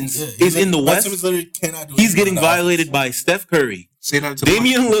Simmons is in the West, he's getting violated by Steph Curry,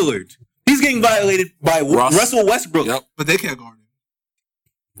 Damian Lillard. He's getting violated by Russell Westbrook. Yep. But they can't guard him.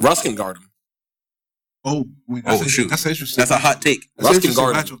 Russ can guard him. Oh, shoot! That's interesting. That's a hot take. Russ can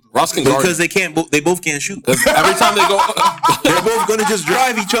guard him. Russ can guard him because they can't. They both can't shoot. Every time they go, they're both going to just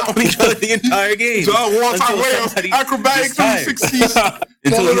drive on each other the entire game. John Wall, acrobatic 360s,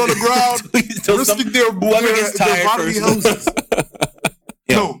 falling on the ground, risking their bodily health.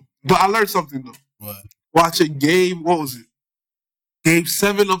 No, but I learned something though. What? Watching Game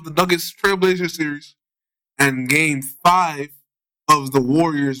 7 of the Nuggets Trailblazer series and Game 5 of the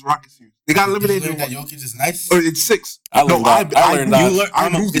Warriors Rockets series. They got eliminated. That Jokic is nice. Or it's 6. I learned that. I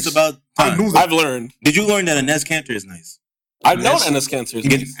knew it's about time. I've learned. Did you learn that Enes Kanter is nice? I've known Enes Kanter is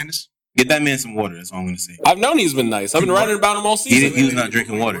nice. Get that man some water. That's all I'm going to say. I've known he's been nice. I've been writing about him all season. He was not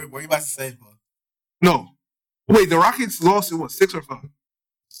drinking water. What are you about to say, bro? No. Wait, the Rockets lost in what, 6 or 5?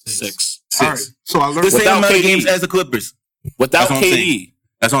 6. All right. So I learned the same amount of games as the Clippers. Without KD.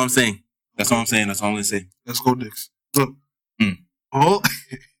 That's all I'm saying. That's all I'm saying. That's all I'm going to say. Let's go Knicks. Look. Oh.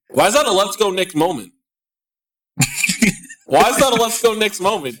 Why is that a let's go Knicks moment? Why is that a let's go Knicks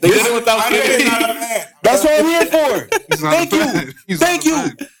moment? They did it without KD. That's what I'm here for. Thank you. Thank you.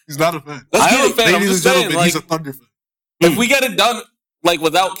 He's not a fan. I'm a fan. I'm just saying, like, he's a Thunder fan. If we get it done like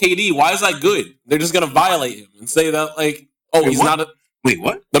without KD, why is that good? They're just gonna violate him and say that like, oh, he's not a. Wait,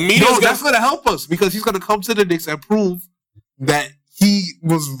 what? The media. No, that's gonna help us because he's gonna come to the Knicks and prove that he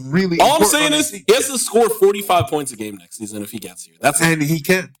was really. All I'm saying is he has to score 45 points a game next season if he gets here. And he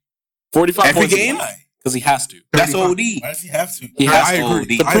can 45 every points game because he has to. That's OD. Why does he have to? He has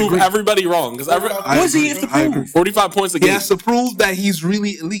to prove everybody wrong. Because what does he have to prove? 45 points a game. He has to prove that he's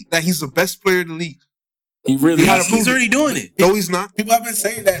really elite. That he's the best player in the league. He really has. He's already doing it. No, he's not. People have been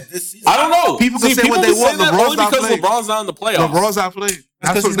saying that this season. I don't know. People can say what they want. LeBron's not playing. LeBron's not in the playoffs. LeBron's not playing.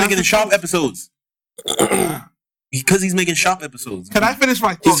 That's because he's making shop episodes. Because he's making shop episodes. Can I finish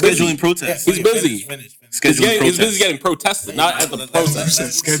my thought? He's scheduling protests. He's busy. He's busy getting protested, not at the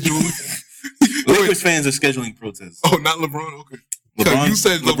protest. Scheduling. Lakers fans are scheduling protests. Oh, not LeBron. Okay. You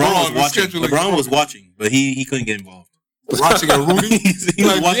said LeBron was scheduling. LeBron was watching, but he couldn't get involved. Watching a Rudy? he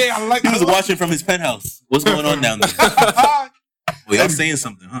was watching from his penthouse. What's going on down there? Well, y'all saying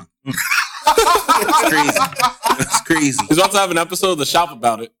something, huh? That's crazy. That's crazy. He's about to have an episode of The Shop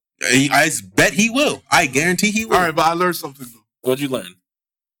about it. I bet he will. I guarantee he will. All right, but I learned something though. What'd you learn?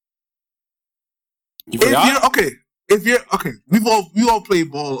 You forgot? If you're okay, we all play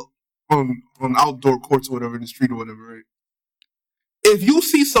ball on outdoor courts or whatever, in the street or whatever, right? If you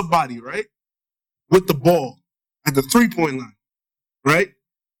see somebody, right, with the ball at the 3-point line, right,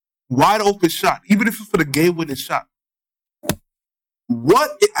 wide open shot, even if it's for the game-winning shot,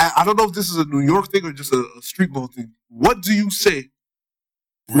 I don't know if this is a New York thing or just a street ball thing. What do you say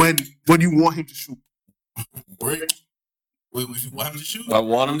when you want him to shoot? Wait, you want him to shoot? I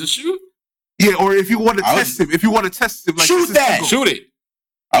want him to shoot? Yeah, or if you want to test him. If you want to test him, like, shoot that. Shoot it.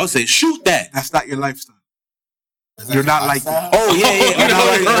 I would say shoot that. That's not your lifestyle. You're not like that. Oh, yeah. You're not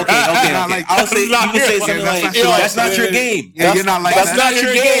like that. Okay. I would say, you would say something like, that's not your game. Yeah, you're not like that. That's not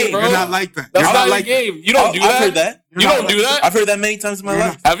your game, bro. You're not like that. That's not your game. You don't do that. I've heard that. You don't do that. I've heard that many times in my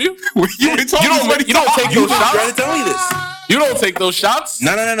life. Have you? You don't take those shots. Trying to tell me this. You don't take those shots.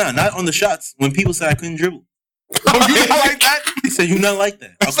 No. Not on the shots. When people say I couldn't dribble. Oh, you not like that? He said you're not like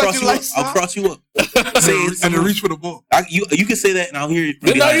that. I'll cross you up. I'll cross you up. And then reach for the ball. You can say that, and I'll hear it.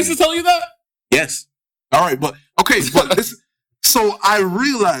 Didn't I used to tell you that? Yes. All right, but this. So I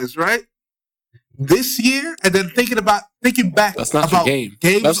realized, right, this year, and then thinking back. That's not about your game.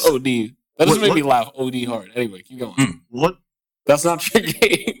 Games, that's OD. That doesn't make me laugh OD hard. Anyway, keep going. What? That's not your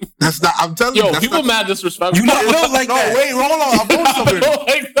game. That's not. I'm telling you. Yo, That's people not, mad disrespectful. You don't like no, that. wait, hold on. I'm going I somewhere. don't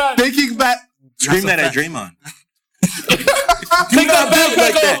like that. Thinking back. Scream that at That's a Draymond. Take that back,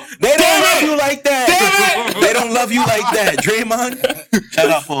 like Michael. that. They don't Damn love it. you like that. Damn it. They don't love you like that, Draymond. Shout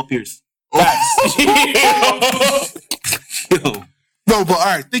out Paul Pierce. Yo. No, but all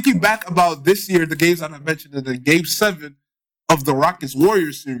right. Thinking back about this year, the games that I mentioned in the Game 7 of the Rockets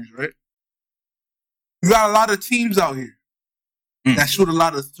Warriors series, right? You got a lot of teams out here that shoot a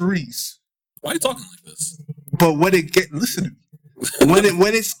lot of threes. Why are you talking like this? But when it listen to me.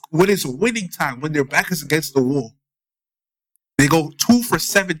 When it's winning time, when their back is against the wall, they go 2 for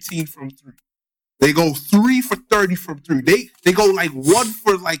 17 from 3. They go 3 for 30 from 3. They go like 1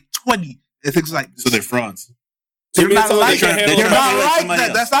 for like 20 and things like this. So they're frauds. They're not like that. they're They're not like like somebody that.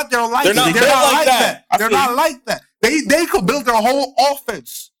 else. That's not their life. They're not built like that. They're not like that. They could build their whole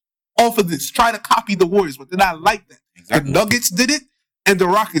offense off of this, try to copy the Warriors, but they're not like that. Exactly. The Nuggets did it, and the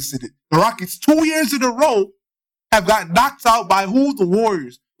Rockets did it. The Rockets 2 years in a row have got knocked out by who? The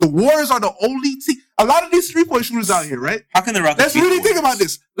Warriors. The Warriors are the only team. A lot of these 3-point shooters out here, right? How can the Rockets? Let's really think about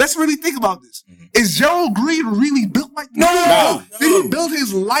this. Mm-hmm. Is Gerald Green really built like that? No. Did he build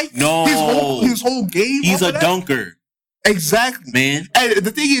his life? No. His whole game? He's off a of that? dunker, Exactly. man. And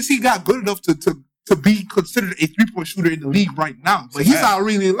the thing is, he got good enough to be considered a 3-point shooter in the league right now. But he's not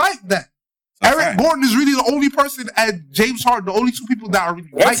really like that. Eric Gordon is really the only person, and James Harden, the only 2 people that are really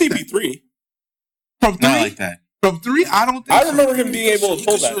like that. CP3. From 3? Not like that. From 3? I don't think I so. remember him being able to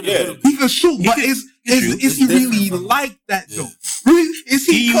pull that. Yeah. He can shoot, but is he really like that though? Really? Is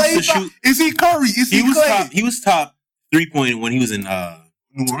he He Clay? used to shoot. Is he Curry? Is he was Clay? top. He was top 3-point when he was in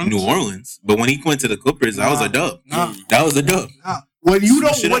New Orleans. But when he went to the Clippers, that was a dub. Nah. That was a dub. Nah. When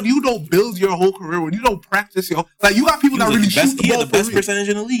you don't build your whole career, when you don't practice your like you got people that really shoot the He ball had the for best real. percentage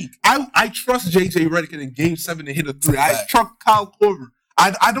in the league. I trust JJ Redick in Game 7 to hit a 3. I trust Kyle Korver.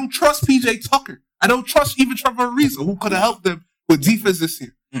 I don't trust PJ Tucker. I don't trust even Trevor Ariza, who could have helped them with defense this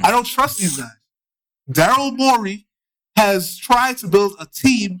year. I don't trust these guys. Daryl Morey has tried to build a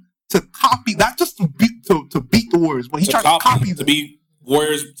team to copy, not just to beat the Warriors, but he tried to copy them. To be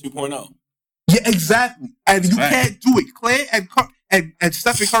Warriors 2.0. Yeah, exactly. And you can't do it. Clay and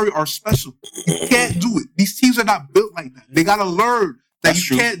Stephen Curry are special. You can't do it. These teams are not built like that. They gotta learn that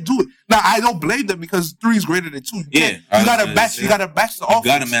you can't do it. Now I don't blame them because 3 is greater than 2. You gotta match the offense. You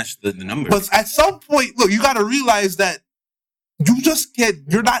gotta match the numbers. But at some point, look, you gotta realize that you just can't.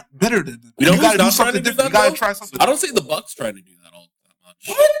 You're not better than them. You gotta do something different. You gotta try something. I don't see the Bucks trying to do that all that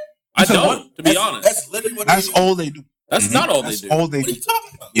much. What? I don't, to be honest. That's literally what That's all they do. That's not all That's they do. all they What are do. you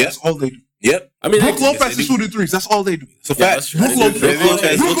talking about? Yep. That's all they do. Yep. I mean, Brook Lopez is shooting 3s. That's all they do. So Yeah, fat. that's true. Brook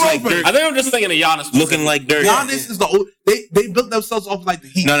Lopez looks like Dirk. I think I'm just thinking of Giannis. Looking like Dirk. Giannis is the old. They built themselves off like the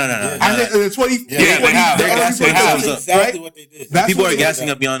Heat. No. I think in the 20. Yeah, they have. the early That's 20s, exactly right? what they did. That's People what are they- gassing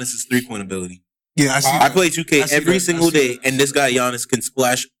up Giannis' 3-point ability. Yeah, I see. I that. play I 2K see every that. single I see day, that. and this guy Giannis can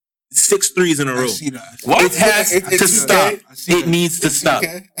splash 6 threes in a I row. see that. What? It has to stop. I see It that. needs to stop.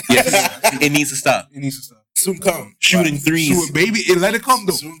 Okay. Yes, it needs to stop. It needs to stop. Soon come. Shooting threes. Do it, baby. Let it come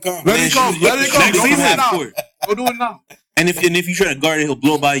though. Soon come. Let it come. Let it come. Next Don't do season, it now. court. Don't do it now. And if you try to guard it, he'll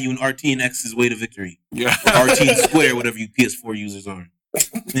blow by you and RT and X his way to victory. Yeah. Or RT and square, whatever you PS4 users are.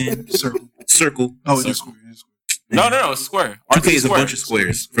 Man, circle. No, it is square. It is square. No, it's square. 2K is a square. bunch of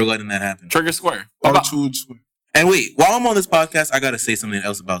squares for letting that happen. Trigger square. R2 and square. And wait, while I'm on this podcast, I gotta say something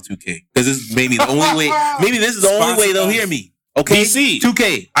else about 2K because this is maybe the only way. Maybe this is the only way they'll hear me. Okay, PC.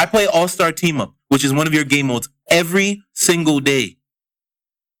 2K. I play All-Star Team Up, which is one of your game modes, every single day.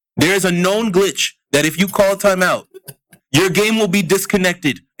 There is a known glitch that if you call timeout, your game will be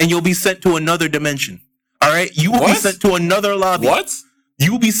disconnected and you'll be sent to another dimension. All right, you will be What? sent to another lobby. What?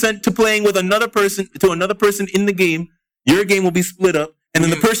 You will be sent to playing with another person in the game. Your game will be split up, and then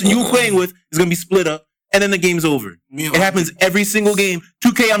the person you were playing with is gonna be split up, and then the game's over. It happens every single game.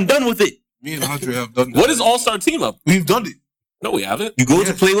 2K, I'm done with it. Me and Andre have done that. What is All-Star Team Up? We've done it. No, we haven't. You go to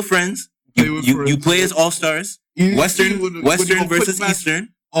Yes. play with friends. Play You with you friends. play as all stars. You- Western when you Western go versus quick match- Eastern,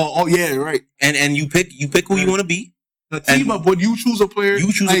 Oh, yeah, right. and you pick who you want to be. The team And up, when you choose a player,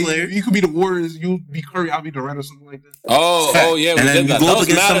 you choose a player. You could be the Warriors, you be Curry, I'll be Durant or something like that. Oh, yeah, we And then did you that. go That up was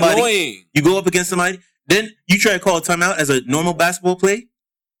against mad somebody. annoying. You go up against somebody. Then you try to call a timeout as a normal basketball play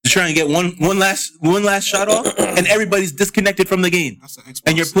to try and get one last shot off, and everybody's disconnected from the game, That's an Xbox.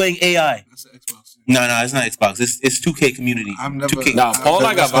 and you're playing AI. That's an Xbox. No, it's not Xbox. It's 2K community. I'm never. 2K. Nah, Paul and I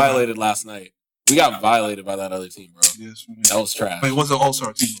got That's not- violated last night. We got violated by that other team, bro. Yes, we That was trash. But it was an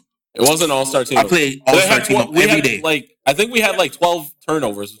all-star team. It wasn't an All-Star Team I Up. play They All-Star had Team tw- Up we every had, day. Like, I think we had like 12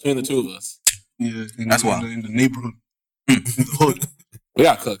 turnovers between the two of us. Yeah, That's wild. in the neighborhood. In the hood. We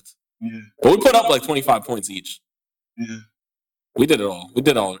got cooked. Yeah, But we put up like 25 points each. yeah. We did it all. We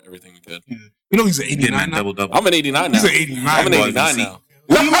did everything we could. Yeah. You know he's an 89 now. Double. I'm an 89 now. He's an 89. I'm an 89 now.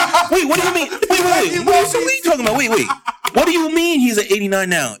 Wait, what do you mean? Wait. What are you talking about? Wait. What do you mean he's an 89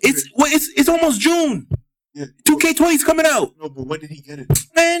 now? It's almost June. Yeah. 2K20's coming out. No, but when did he get it?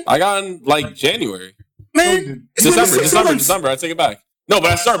 Man. I got in like January. Man. December. I take it back. No,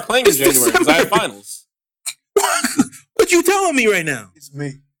 but I started playing in January because I had finals. What you telling me right now? It's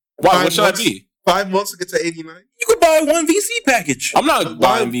me. Why? What should I be? 5 months to get to 89? You could buy one VC package. I'm not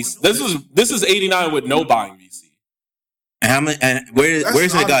buying VC. This is 89 with no buying VC. And how many? And where's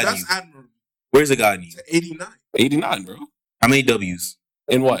it gotten you? Admirable. Where's it gotten you? 89. 89, bro. How many W's?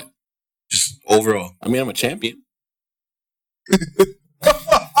 In what? Just overall. I mean, I'm a champion.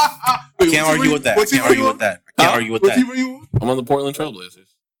 I can't argue with that. I can't argue with that. What team are you on? I'm on the Portland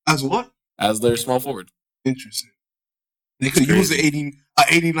Trailblazers. As what? As their small forward. Interesting. They could use an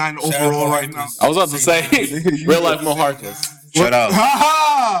 89 overall right now. I was about to say, real life Mo Harkless. Shut up.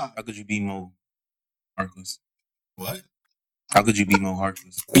 Ha How could you be Mo Harkless? What? How could you be Mo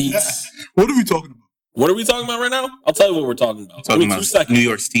Harkless? Beats. What are we talking about? What are we talking about right now? I'll tell you what we're talking about. Talking Give me about 2 seconds. New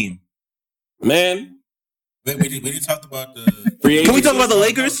York's team. Man. We didn't talk about the Free Can we agency. talk about the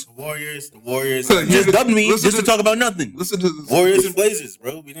Lakers? The Warriors. So, Just dubbed me listen just to talk about nothing. Listen to this. Warriors and Blazers,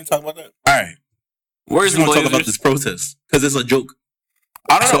 bro. We didn't talk about that. All right. Where's I the want to talk Blazers? about this protest because it's a joke.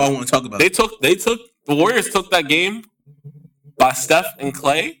 I don't So know. I want to talk about They it. took the Warriors took that game by Steph and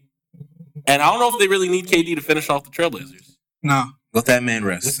Clay, and I don't know if they really need KD to finish off the Trailblazers. Nah. Let that man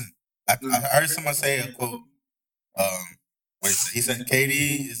rest. Listen, I heard someone say a quote. He said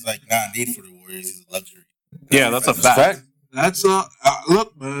KD is like not a need for the Warriors; he's a luxury. Yeah, that's a fact. That's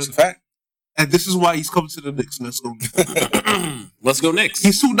look, man. It's a fact. And this is why he's coming to the Knicks. Let's go. Let's go Knicks.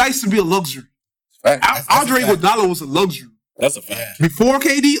 He's too nice to be a luxury. That's Andre a fact. Iguodala was a luxury. That's a fact. Yeah. Before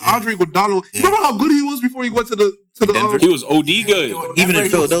KD, Andre Iguodala. Yeah. Remember how good he was before he went to the Denver. He was OD good. Even in Denver, he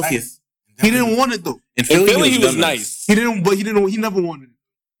was Philadelphia. nice. He didn't want it though. In In Philly, he was dumb nice. He never wanted it.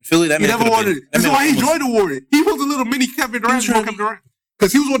 Philly, that He man never could've wanted been- it. that That's man why he almost- joined the Warriors. He was a little mini Kevin Durant before Kevin Durant.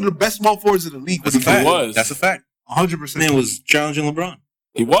 Because he was one of the best small forwards in the league. That's a fact. was. That's a fact. 100%. Man was challenging LeBron.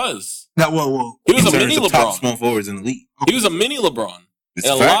 He was. That well. He was In a terms mini of top LeBron. small forwards in the league. He was a mini LeBron It's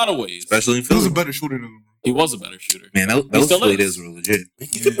in a fact. lot of ways. Especially in He was Philly. a better shooter than him. He was a better shooter. Man, He those still Philly is. days were legit.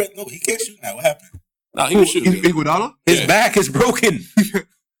 He can't shoot now. What happened? No, he was shooting. good. Iguodala? His Yeah. back is broken.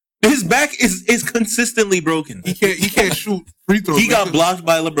 His back is consistently broken. He can't shoot free throws. He got blocked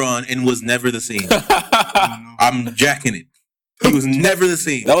by LeBron and was never the same. I'm jacking it. He was never the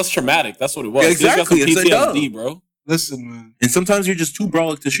same. That was traumatic. That's what it was. Yeah, He's got exactly. some It's a PTSD, dub. bro. Listen, man. And sometimes you're just too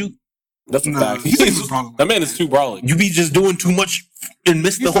brolic to shoot. That's a Nah, fact. he's a problem. That man is too brawling. You be just doing too much and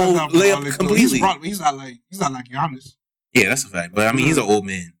miss the whole layup completely. He's not like Giannis. Yeah, that's a fact. But I mean, he's an old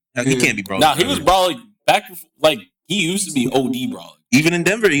man. He can't be brolic. Nah, he was brawling back before, like he used to be OD brawling. Even in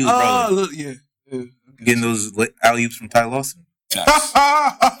Denver, he was brolic. Oh, look, yeah. Getting those alley-oops from Ty Lawson.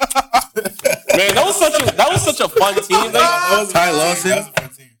 Man, that was such a fun team. Ty Lawson,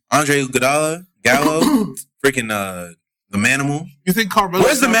 Andre Iguodala, Gallo, freaking the Manimal. You think Carmelo?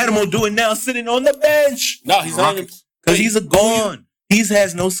 Where's the Manimal doing now, sitting on the bench? No, he's not even. Because he's a gone. He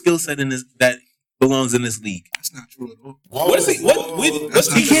has no skill set in this that belongs in this league. That's not true at all. What is he?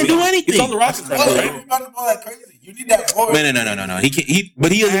 He can't do anything. He's on the Rockets right now, right? Like crazy. You need that boy. No. He can't.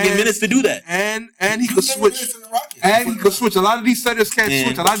 But he doesn't get minutes to do that. And he could switch. And he could switch. A lot of these centers can't Yeah.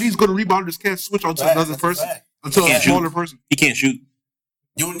 switch. A lot of these good rebounders can't switch onto another person. Until a Can't smaller shoot. person. He can't shoot.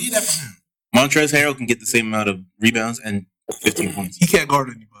 You don't need that from him. Montrezl Harrell can get the same amount of rebounds and 15 points. He can't guard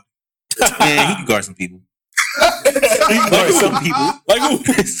anybody. Yeah, he can guard some people. He can guard some people. Like who?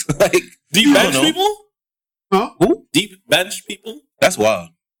 It's like Deep I bench don't know. people? Huh? Who? Deep bench people? That's wild.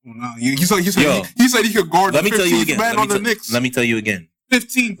 Well, no, he said Yo. he said he could guard Let the me tell you 15th again. man on the Knicks. Let me tell you again.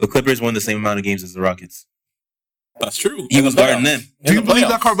 15. The Clippers won the same amount of games as the Rockets. That's true. He In was the guarding playoffs. them. Do you In the believe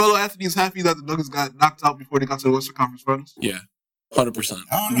that playoffs. Carmelo Anthony is happy that the Nuggets got knocked out before they got to the Western Conference Finals? Yeah, 100%.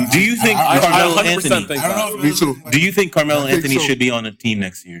 I don't know. Do you think I Carmelo 100% Anthony? think I don't know. that. If Me it was too. like- Do you think Carmelo I think Anthony so. should be on a team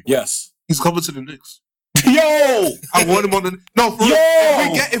next year? Yes. He's coming to the Knicks. Yo, I want him on the no. For Yo!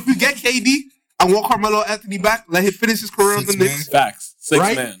 if we get KD, I want Carmelo Anthony back. Let him finish his career on the Six Knicks. Facts. Six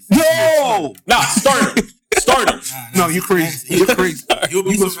Right? man. yo, Nah, starter. Starter. No, you're crazy. You're crazy. You'll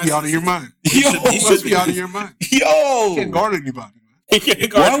You so must be out of your mind. yo, You must be out of your mind. You yo. can't guard anybody, man. He can't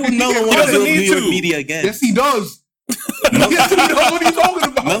Why guard. would Melo He want to doesn't build need New York to. media again? Yes, he does. Yes, he knows what he's talking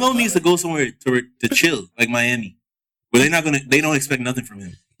about. Melo needs to go somewhere to chill, like Miami, where they don't expect nothing from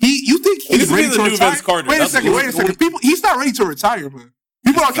him. You think He he's needs to be ready the to new retire? Vince Carter. Wait a That's second. what- Wait a second. People, he's not ready to retire, man.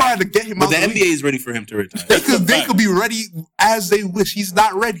 People are trying to get him But out. the the NBA league. is ready for him to retire. They could be ready as they wish. He's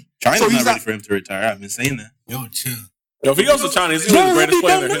not ready. China's So he's not ready for him to retire. I've been saying that. Yo, chill. Yo, if he goes to China, he's gonna be the greatest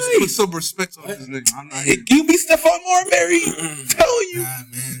player in their history. Put some respect on his name. I'm not Hey, you be Stephon Marbury. Tell you. Nah,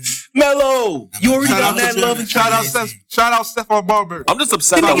 man. Melo, you already got that love and Shout out Stephon Marbury. I'm just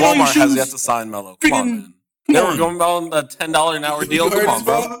upset Didn't that he get on your Walmart has shoes? yet to sign Melo. Come on, Freaking- man. They were going on a $10 an hour deal. You heard Come on,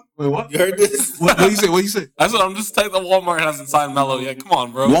 this, bro. Wait, what? You heard this? What you say? What you say? I said I'm just saying that Walmart hasn't signed Melo yet. Come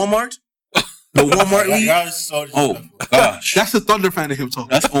on, bro. Walmart? The Walmart league? Y'all are so Oh, disrespectful. gosh. That's a Thunder fan of him talking.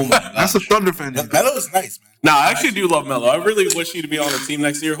 That's, oh my gosh. That's a Thunder fan of him. Melo is nice, man. No, I actually do love Melo. I really wish he to be on the team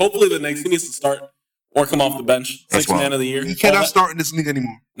next year. Hopefully, the next he needs to start or come off the bench. That's Sixth man wild. of the year. He cannot start in this league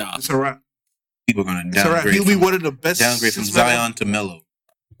anymore. Nah, It's a wrap. People are going to It's a wrap. downgrade He'll be from, one of the best. downgrade from six-man- Zion to Melo.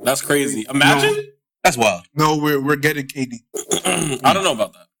 that's crazy. Imagine. That's wild. No, we're getting KD. I don't know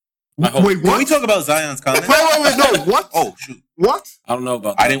about that. I hope. Wait, Can what? we talk about Zion's comment? Wait, no, what? Oh, shoot. What? I don't know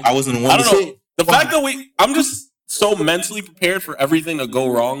about that. I wasn't the one I to don't say know. it. The fact that I'm just so mentally prepared for everything to go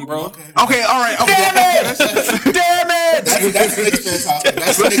wrong, bro. Okay, all right. Okay. Damn it! That's the Knicks fan talking.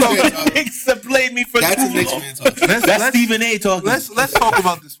 That's the Knicks fan talking. Knicks have played me for That's the too Knicks long. fan talking. That's Stephen A. talking. Let's talk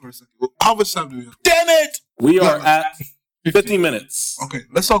about this for a second. How much time do we have? Damn it! We are at 50 minutes. Okay,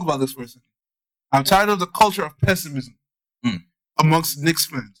 let's talk about this for a second. I'm tired of the culture of pessimism amongst Knicks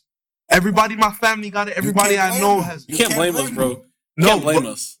fans. Everybody in my family got it. Everybody I know has. You can't blame us, bro. You No, can't blame but-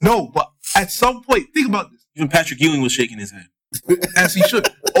 us. No, but at some point, think about this. Even Patrick Ewing was shaking his head. As he should.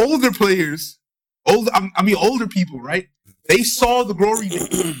 Older players, older people, right? They saw the glory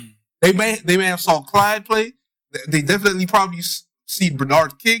days. They may have saw Clyde play. They definitely probably seen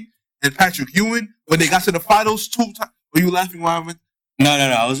Bernard King and Patrick Ewing when they got to the finals 2 times. Were you laughing while I went? No.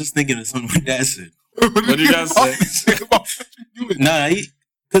 I was just thinking of something my dad said. What did you guys say? about Patrick Ewing? Nah,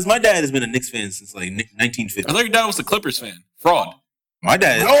 because my dad has been a Knicks fan since like I 1950. thought your dad was a Clippers fan. Fraud. My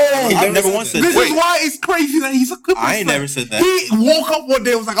dad, No, I've never once said This that. is why it's crazy that he's a Clippers I ain't fan. never said that. He woke up one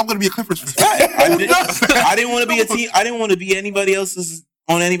day and was like, I'm going to be a Clippers fan. I didn't want to be a team. I didn't want to be anybody else's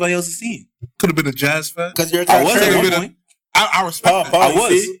team. Could have been a Jazz fan. Because you're a I was at contrarian. one point. I respect that. I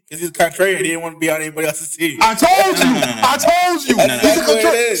was. Because he's a contrarian. He didn't want to be on anybody else's team. I told you. No. I told you. That's He's a exactly what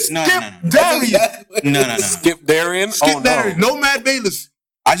contrarian. it is. No. Skip Darian. No. Skip Darian. Skip Oh, no. Darian. No Matt Bayless.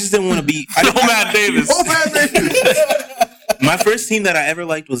 I just didn't want to be. No Matt Davis. No Matt Bayless. My first team that I ever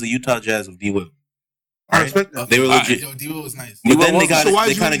liked was the Utah Jazz of D. Will. I respect that. They were legit. Yo, D-Will was nice. But then was they So why'd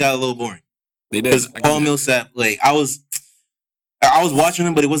you kind of leave? got a little boring They did. because Paul Millsap. Like I was watching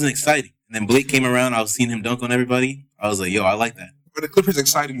him, but it wasn't exciting. And then Blake came around. I was seeing him dunk on everybody. I was like, yo, I like that. But the Clippers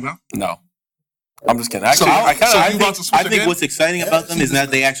exciting now. No. I'm just kidding. Actually, So I kind of. you about to switch I think again? what's exciting about them is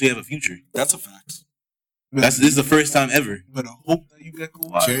that they actually have a future. That's a fact. This is the first time ever. But I hope that you get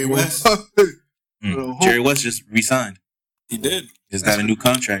Kawhi. Jerry West. Jerry West just re-signed. He did. Just got a new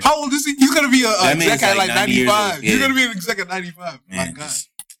contract. How old is he? He's gonna be That a man's exec at like like 90 years 95. old. He's Yeah. gonna be an exec at 95. My Man, God.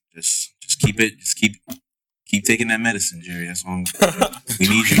 just keep it. Just keep taking that medicine, Jerry. That's all. We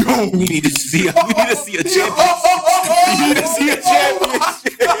need you. Yo. We need to see. We need to see a champion. We need to see a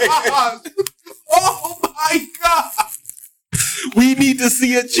championship. Oh my God! We need to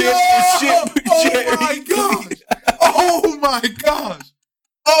see a championship, Jerry. Oh my God! Oh my gosh!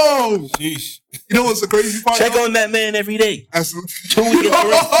 Oh, Sheesh. you know what's the crazy part? Check on that man every day. That's 2 weeks.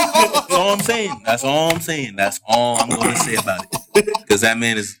 That's all I'm saying. That's all I'm saying. That's all I'm going to say about it. Because that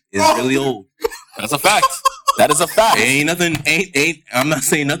man is really old. That's a fact. That is a fact. Ain't nothing. Ain't. I'm not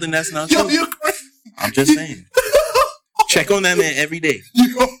saying nothing that's not Yo, true. you're crazy. I'm just saying. Check on that man every day.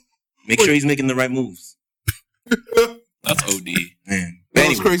 Yo, Make sure he's making the right moves. That's OD. Man. you know Anyway,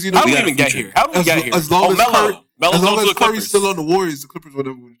 what's crazy? How We did we got even a get future. here? How did we get here? As long oh, as Melo. Curry- Melo's as long going to as the Curry's Clippers. still on the Warriors, the Clippers will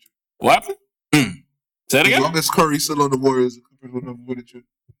never win it. What happened? Say it As again. long as Curry's still on the Warriors, the Clippers will never win it.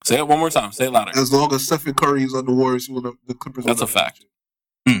 Say it one more time. Say it louder. As long as Stephen Curry is on the Warriors, the Clippers will That's a never win fact.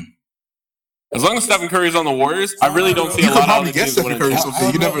 As long as Stephen Curry's on the Warriors, I really don't see You a could lot of probably other get teams Stephen winning. Curry I someday.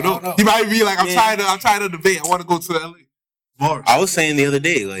 don't You know, never I don't know. know. He might be like, I'm Yeah. tired of debate. I want to go to LA. Bars. I was saying the other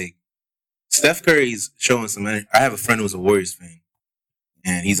day, like, Steph Curry's showing some energy. I have a friend who's a Warriors fan.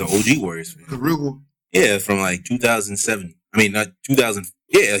 And he's an OG Warriors fan. The real one. Yeah, from like 2007. I mean, not 2000.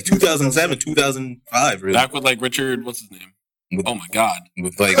 Yeah, like 2007, 2005, really. Back with like Richard, what's his name? With, Oh my God.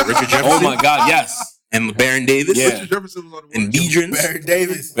 with like Richard Jefferson Oh my God. Yes. and Baron Davis Yeah. Richard Jefferson was on the and Warriors. Beedrins Baron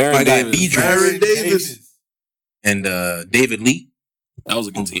Davis. Baron My guy, Davis. Beedrins. Baron Davis. and David Lee. That was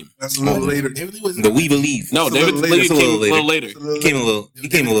a good team. That's a little later. David Lee was The We Believe. No, It's a David little later. Lee It's a came a little little later. He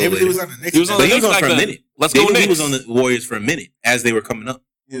came a little David Lee was later. on the Knicks. He was on But the he was Knicks on back for a then. minute. Let's go David Lee Knicks. was on the Warriors for a minute as they were coming up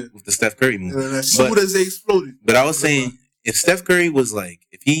Yeah. with the Steph Curry move. And as soon But- as they exploded. But I was saying, if Steph Curry was like,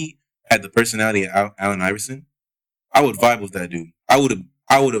 if he had the personality of Allen Iverson, I would vibe with that dude. I would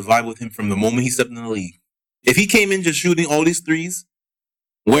have vibed with him from the moment he stepped in the league. If he came in just shooting all these threes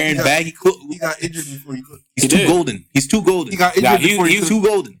wearing baggy clothes. He got injured before he could. He's too golden. He's too golden. He got injured before he's too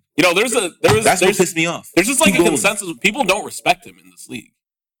golden. You know, there's That's what pissed me off. There's just like a consensus. People don't respect him in this league.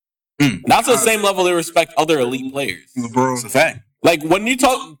 Not to the same level they respect other elite players. LeBron. It's a fact. Like when you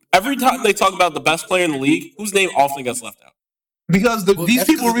talk, every time they talk about the best player in the league, whose name often gets left out? Because these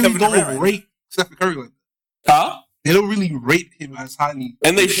people really don't rate Stephen Curry like that. Huh? They don't really rate him as highly.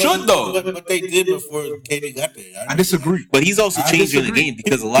 And they should though. But they did before KD got there. I disagree. But he's also changing the game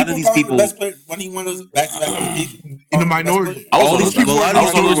because a lot of these people, best player, when he won those back-to-back in the minority. a lot of these people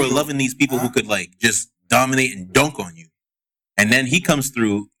were loving these people who could like just dominate and dunk on you. And then he comes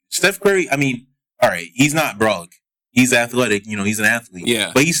through. Steph Curry, I mean, all right, he's not brolic. He's athletic, you know, he's an athlete.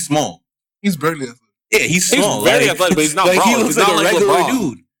 Yeah. But he's small. He's barely athletic. Yeah, he's small. He's very athletic, but he's not like, brolic. he looks He's like not a like regular LeBron.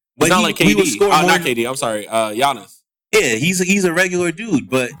 dude. He's But not like KD. Not KD. I'm sorry, Giannis. Yeah, he's a regular dude,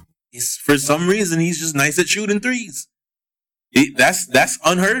 but for some reason he's just nice at shooting threes. That's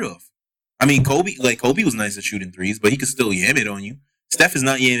unheard of. I mean, Kobe was nice at shooting threes, but he could still yam it on you. Steph is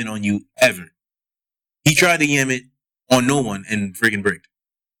not yamming on you ever. He tried to yam it on no one and friggin' bricked.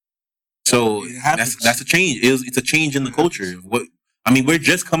 So that's a change. It's a change in the culture. We're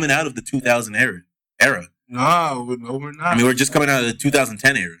just coming out of the 2000 era. No, we're not. I mean, we're just coming out of the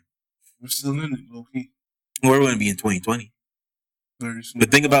 2010 era. We're still in it, low key. We're going to be in 2020. But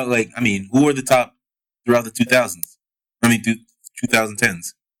think about, who are the top throughout the 2000s?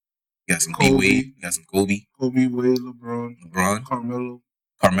 2010s. You got some Kobe. D-Wade. You got some Kobe. Kobe, Wade, LeBron.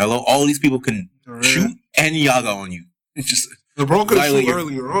 Carmelo. All these people can Durant. shoot and yaga on you. It's just LeBron could have shoot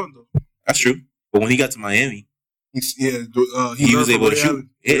earlier on, though. That's true. But when he got to Miami, he was able to shoot.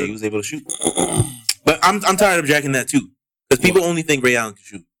 Yeah, he was able to shoot. But I'm tired of jacking that too, because people only think Ray Allen can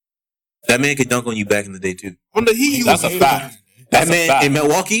shoot. That man could dunk on you back in the day too. On the Heat, that's a fact. That man in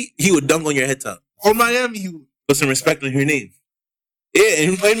Milwaukee, he would dunk on your head top. On Miami, he would. Put some respect on your name. Yeah,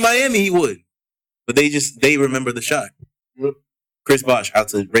 in Miami he would. But they remember the shot. Yep. Chris Bosh out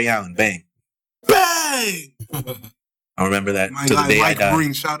to Ray Allen, bang. Bang! I remember that My to the guy, day Mike I died.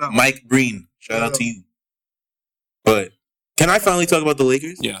 Breen, shout out. Mike Breen, shout out to you. But can I finally talk about the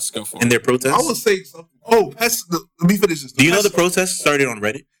Lakers? Yes, go for it. And their protests? I was saying something. Oh, let me finish this. Do you know the protest started on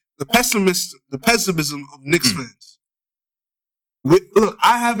Reddit? The pessimism of Knicks fans. Look,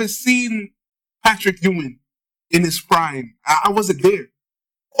 I haven't seen Patrick Ewing in his prime. I wasn't there.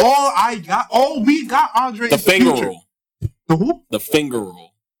 All we got, Andre, the is finger future. rule. The who? The finger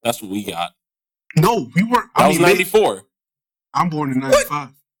rule. That's what we got. No, we weren't. That was 94. I'm born in 95.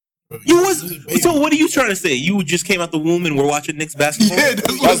 So what are you trying to say? You just came out the womb and we're watching Knicks basketball? Yeah,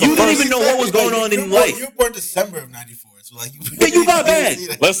 that's what you didn't even know what was going on in life. You were born December of 94. So you got bad.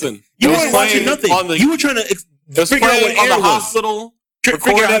 Listen, you weren't watching nothing. You were trying to figure out what on air the was. hospital.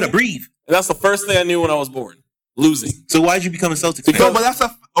 Figure out how to breathe. And that's the first thing I knew when I was born. Losing. So why'd you become a Celtics fan? No, but that's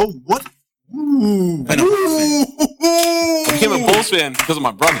what? Ooh. I know. I became a Bulls fan because of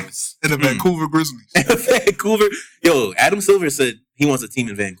my brothers. And the Vancouver Grizzlies. Vancouver. Yo, Adam Silver said he wants a team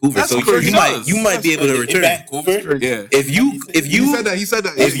in Vancouver. That's so crazy. you might be able to return. Vancouver? Yeah. If you he said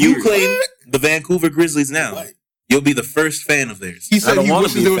that. If you claim the Vancouver Grizzlies now, you'll be the first fan of theirs. He said don't he wanna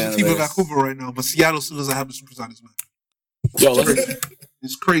wishes be a there was fan a of team in theirs. Vancouver right now, but Seattle still doesn't have the superstars, man. Yo, listen.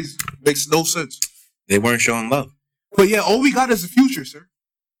 It's crazy. Makes no sense. They weren't showing love. But yeah, all we got is the future, sir.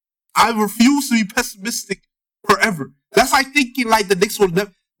 I refuse to be pessimistic forever. That's like thinking like the Knicks will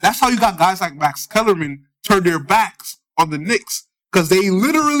never. That's how you got guys like Max Kellerman turn their backs on the Knicks because they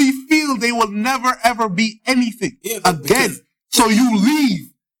literally feel they will never ever be anything again. So you leave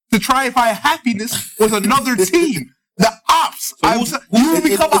to try and find happiness with another team. The ops. You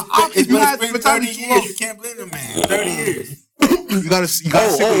become an op if you had 30 years. You can't blame them, man. 30 years. You gotta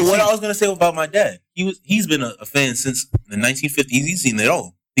what I was gonna say about my dad. He's been a fan since the 1950s. He's seen it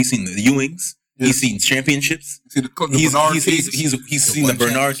all. He's seen the Ewings. Yeah. He's seen championships. He's seen the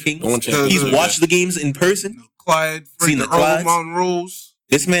Bernard Kings. He's watched the games in person. Clyde, seen the Clydes. Monroes.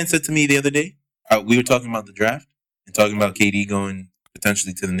 This man said to me the other day, we were talking about the draft and talking about KD going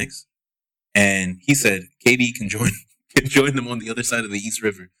potentially to the Knicks, and he said KD can join them on the other side of the East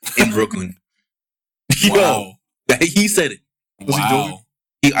River in Brooklyn. Wow. He said it. Wow.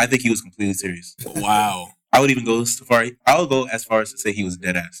 I think he was completely serious. Wow. I would even go so far. I'll go as far as to say he was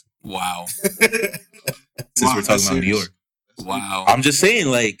dead ass. Wow. Since we're talking about New York. Wow. I'm just saying,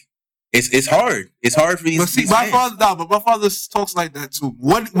 like, it's hard. It's hard for these. But see, my father talks like that too.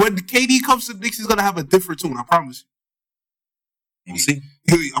 When KD comes to the Knicks, he's gonna have a different tune. I promise you. We'll see.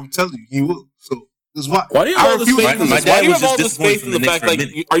 I'm telling you, he will. So this is why. Why do you have all this faith in My this? dad Why do you was have all just this faith disappointed in from the the fact, Knicks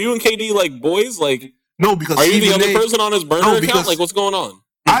for a like, are you and KD like boys? Like, no, because are you the Stephen other A. person on his burner account? Like, what's going on?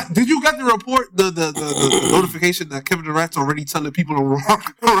 Did you get the report, the notification that Kevin Durant's already telling people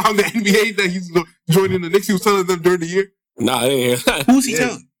around the NBA that he's joining the Knicks? He was telling them during the year. Nah, I didn't hear that. Who's he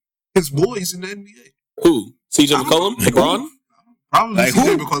telling? His boys in the NBA. Who? CJ McCollum? LeBron? Probably Like CJ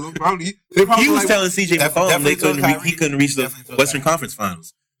who? McCollum. Probably. He was telling CJ McCollum he couldn't reach the Western Conference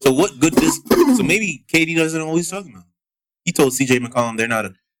Finals. So what good so maybe KD doesn't know what he's talking about. He told CJ McCollum they're not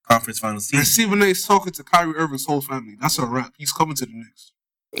a conference finals team. And Stephen A's talking to Kyrie Irving's whole family. That's a wrap. He's coming to the Knicks.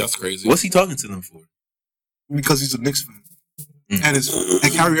 That's crazy. What's he talking to them for? Because he's a Knicks fan.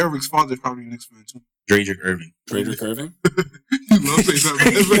 And Kyrie Irving's father is probably a Knicks fan too. Dragic Irving. Dragic Irving? You love saying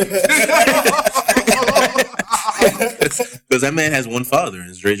that. Because that man has one father, and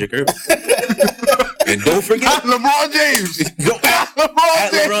it's Dragic Irving. And don't forget LeBron James.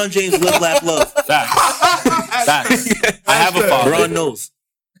 LeBron James, live, laugh, love. Facts. I have a father. Ron knows.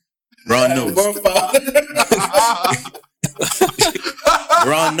 Ron knows.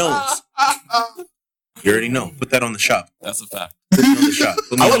 You already know. Put that on the shop. That's a fact. Put it on the shop.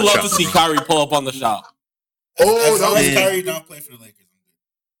 I would love to see Kyrie pull up on the shop. As long as Kyrie don't play for the Lakers.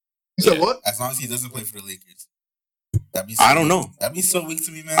 You said what? As long as he doesn't play for the Lakers. I don't know. That'd be so weak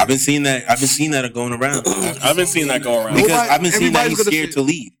to me, man. I've been seeing that going around. I've been seeing that go around. Because I've been seeing that he's scared to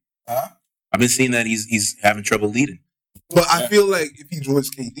lead. Huh? I've been seeing that he's having trouble leading. But I feel like if he joins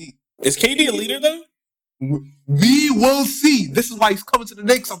KD. Is KD a leader though? We will see. This is why he's coming to the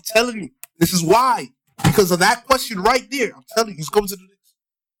Knicks. I'm telling you. This is why. Because of that question right there. I'm telling you, he's coming to the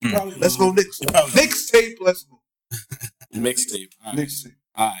Knicks. Let's go Knicks. Knicks tape, let's go. Mixtape. Right. Knicks tape.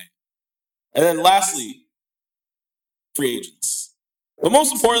 All right. And then lastly, free agents. But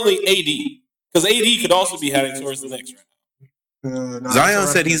most importantly, AD. Because AD could also be heading towards the Knicks right now. Zion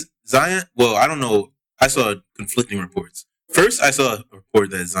said Zion. Well, I don't know. I saw conflicting reports. First, I saw a report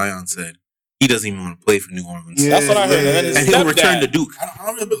that Zion said he doesn't even want to play for New Orleans. That's what I heard. And he'll return to Duke. I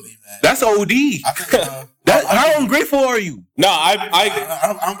don't really believe that. That's OD. How ungrateful are you? No, I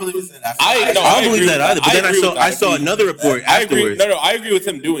don't believe that. I don't believe that either. But then I saw another report afterwards. I agree with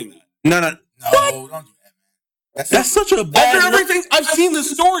him doing that. No, don't do that, man. That's such a bad. After everything, I've seen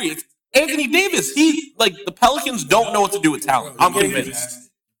this story. It's Anthony Davis. The Pelicans don't know what to do with talent. I'm convinced.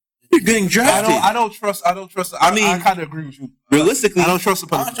 You're getting drafted. I don't trust. I mean, I kind of agree with you. Realistically, I don't trust the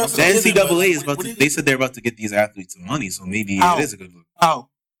Pelicans. The NCAA is about to. They said they're about to get these athletes some money, so maybe it is a good look. How?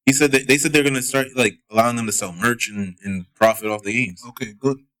 He said they said they're going to start allowing them to sell merch and profit off the games. Okay,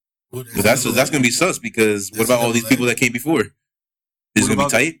 good. But that's going to be sus because what about all these people that came before? Is it going to be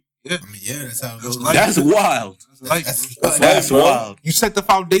tight? Yeah, I mean, that's how it goes. That's wild. That's wild. You set the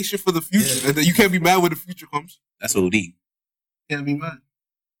foundation for the future, and then you can't be mad when the future comes. That's OD. Can't be mad.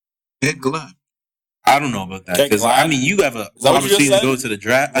 Get glad. I don't know about that because I mean, you have an opportunity to go to the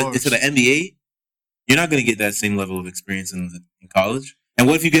draft, to the NBA. You're not going to get that same level of experience in college. And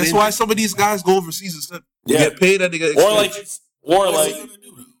what if you get? That's why some of these guys go overseas instead. They get paid and they get experience. Or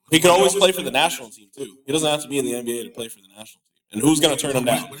he could always play for the national team too. He doesn't have to be in the NBA to play for the national team. And who's going to turn him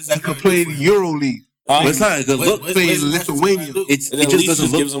down? He could play in EuroLeague. Well, it's not a good look. Play in Lithuania. It just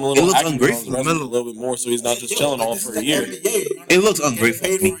doesn't look. Gives him a little ungrateful. A little bit more, so he's not just chilling all for a year. It looks ungrateful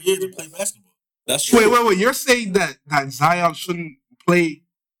to me. That's true. Wait. You're saying that Zion shouldn't play?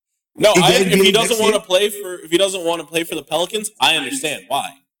 No, if he doesn't want to play for the Pelicans, I understand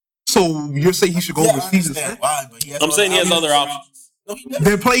why. So you're saying he should go overseas instead? I'm saying he has other options.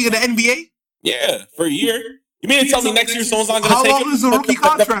 They're playing in the NBA? Yeah, for a year. You mean to tell me next year someone's not going to take him? How long is the rookie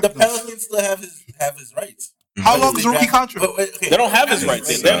contract? The Pelicans still have his rights. How long is the rookie contract? They don't have his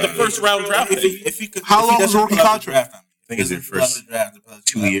rights. They have the first round draft. How long is the rookie contract? I think it's their first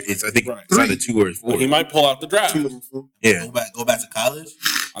 2 years. It's either 2 or 4. He might pull out the draft. Yeah. Go back to college.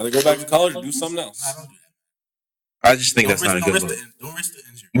 Either go back to college or do something else. I just think that's not a good look. Don't risk the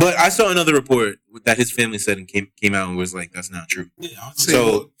injury. But I saw another report that his family said and came out and was like, that's not true.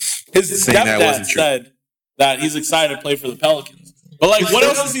 So his stepdad said that he's excited to play for the Pelicans. But, what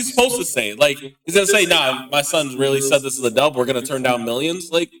else is he supposed to say? He's going to say, nah, my son's really said this is a dub. We're going to turn down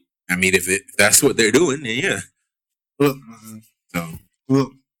millions? I mean, if that's what they're doing, then yeah. Look, man.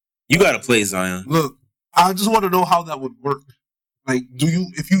 So, you got to play, Zion. Look, I just want to know how that would work.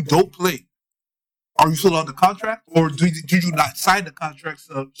 If you don't play, are you still on the contract? Or did you not sign the contract?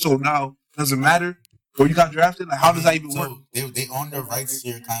 So now, does it matter? Or you got drafted? How does that even work? They own the rights to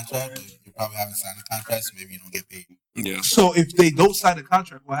your contract. You probably haven't signed the contract, so maybe you don't get paid. Yeah. So if they don't sign the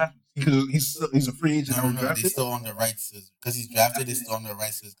contract, what happens? Because he's a free agent. No, they still own the rights because he's drafted. They still own the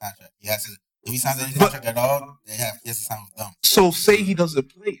rights to his contract. He has to. If he signs any contract at all, he has to sign with them. So say he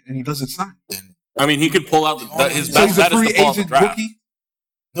doesn't play and he doesn't sign. Then he could pull out his so best he's a free agent rookie.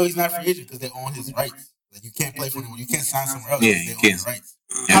 No, he's not free agent because they own his rights. Like you can't play for anyone. You can't sign somewhere else. Yeah, They you own can't. your rights.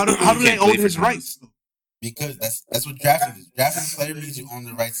 How do You they can't own play for his someone rights? Though? Because that's what drafting is. Drafting a player means you own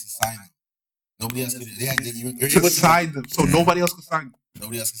the rights to sign them. Nobody else can. You're To able sign them, so nobody else can sign them.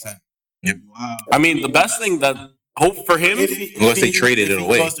 Nobody else can sign them. Yep. Wow. I mean, the best thing that hope for him. Unless they traded it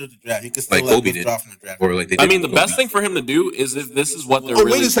away. The draft, he could still Like Kobe did. withdraw from the draft. Or like they did I mean, the with best Kobe. thing for him to do is if this is what they're Oh,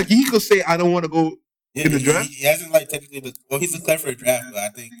 really. wait a second. He could say, "I don't want to go." Yeah, In the draft? he hasn't like technically. He's declared for a draft, but I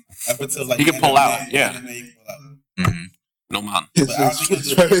think up until like He can the pull end of out, May, yeah. end of May, he can pull out. Mhm. No man,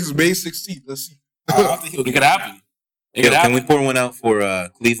 It's May 16th. Let's see. I don't think he'll it could happen. It could Yo, can we happen. pour one out for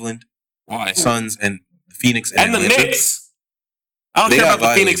Cleveland, Why? Suns, and Phoenix And the Atlanta? Knicks. I don't They care got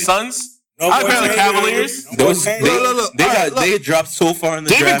about the Phoenix violated. Suns. No I more care the Taylor. Cavaliers. No more Those, Taylor. Look. they All right, got they had dropped so far in the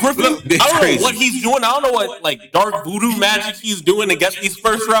David draft. Griffin. It's I don't crazy. know what he's doing. I don't know what like dark voodoo magic he's doing to get these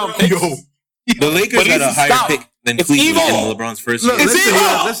first round picks. Yo. The Lakers But had a he's higher stop. pick than It's Cleveland evil. in LeBron's first Look, year. It's listen, evil.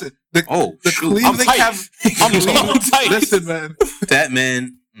 yeah, listen. The Oh, shoot. Cleveland I'm tight. I'm tight. Listen, man. That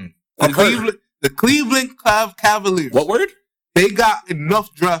man. I'm hurt. The Cleveland Cavaliers. What word? They got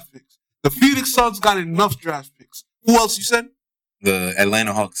enough draft picks. The Phoenix Suns got enough draft picks. Who else you said? The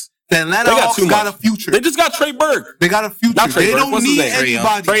Atlanta Hawks. The Atlanta They got Hawks too got much. a future. They just got Trey Burke. They got a future. Not Trey They Burke. don't What's his need name? Trae Young.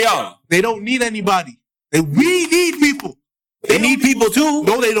 anybody. Trey Young. They don't need anybody. We need people. They need people too.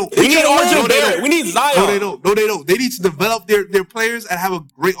 No, they don't. We need No, RJ they Barrett. don't. We need Zion. No, they don't. No, they don't. They need to develop their players and have a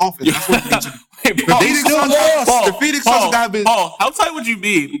great offense. That's what they need to do. Hey, The Paul, Phoenix still Suns- lost. The Phoenix Suns got been. Paul, how tight would you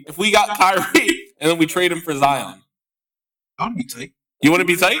be if we got Kyrie and then we trade him for Zion? I'd be tight. You want to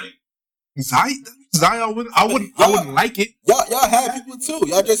be tight? Zion would. I wouldn't like it. Y'all had people too.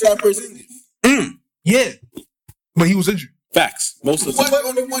 Y'all just had Porzingis. Yeah, but he was injured. Facts. Most of the time. What?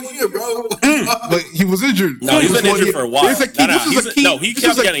 Only 1 year, bro. But he was injured. No, he's This been was injured for a while. This was a key. No, This was a key. no, he this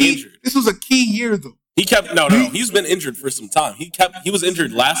kept was a getting key- injured. This was a key year, though. He kept no. He's been injured for some time. He was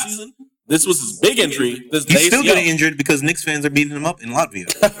injured last season. This was his big injury. This He's still ACL. getting injured because Knicks fans are beating him up in Latvia.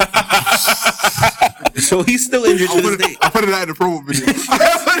 So he's still injured to this day. I put it out in the promo video.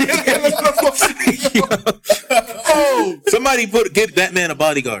 Oh, somebody give that man a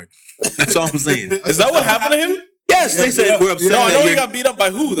bodyguard. That's all I'm saying. Is that what happened to him? Yes, they said we're upset. No, I know that he you're- got beat up by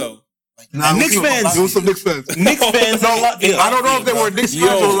who though? Nah, Knicks fans. It was some Knicks fans. Knicks fans. No, I don't know if they were Knicks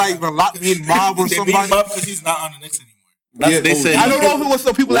fans or like the Latvian mob or They beat him somebody. up because he's not on the Knicks anymore. That's what they said. I don't know if it was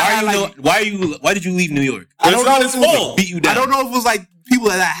some people that had like. Why did you leave New York? I don't It's know not if his it was fault. Beat you down. I don't know if it was like people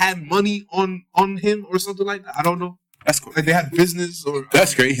that had money on him or something like that. I don't know. That's cool. Like they had business or.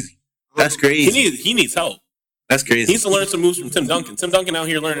 That's crazy. That's crazy. He needs help. That's He crazy. needs to learn some moves from Tim Duncan. Tim Duncan out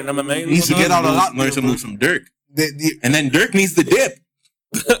here learning MMA. He needs to get out a lot. Learn some moves from Dirk, The- and then Dirk needs to dip.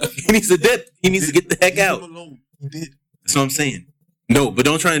 He needs to dip. He needs to get the heck leave out. him alone. He did. That's what I'm saying. No, but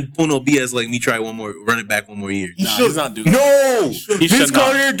don't try and pull no BS like me. Try run it back one more year. He Nah, should. he's not doing that. No, He Vince should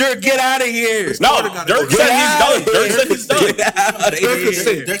not. Carter, Dirk, get out of here. No, Carter Dirk gotta said go. he's done. Dirk said he's done. Get out of Dirk could here.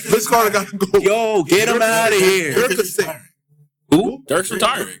 say it. Vince Carter got to go. Yo, get him out of here. Dirk could say it. Who? Dirk's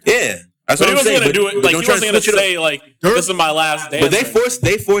retiring. Yeah, that's But what he I'm wasn't saying. gonna do it. Like he don't try wasn't to gonna switch it up. say like Dirk- this is my last dance. But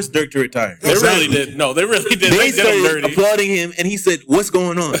they forced Dirk to retire. They really did. No, they really did. They did him started dirty. applauding him, and he said, "What's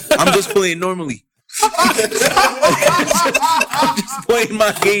going on? I'm just playing normally. I'm just playing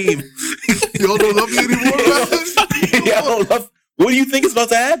my game. Y'all don't love me anymore, man? Y'all don't love. What do you think is about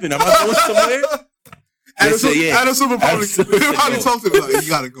to happen? Am I going somewhere? They said, yeah. Adam Silver probably Adam probably Silver. talked to him like, you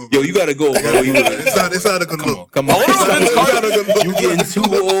gotta go. Yo, you gotta go, bro. It's not a good look. Come I on. wonder what Vince Carter. It's not a good look. You getting too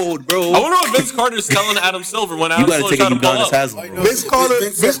old, bro. I wonder what Vince Carter's telling Adam Silver when You Adam gotta Silver take a trying to pull Udonis up. Haslam, bro. Vince Carter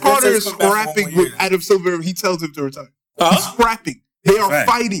is Vince come back for one scrapping more with year. Adam Silver. He tells him to retire. He's Huh? scrapping. They are Right.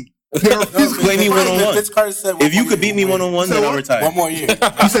 fighting. They are physically Play me fighting. one-on-one. Vince Carter said one If you more could year, beat me one more one-on-one, So then I'll what? retire. year. One more year.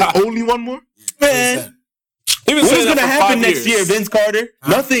 He said only one more? Man, He been what saying is that gonna for happen 5 next year, years. Vince Carter?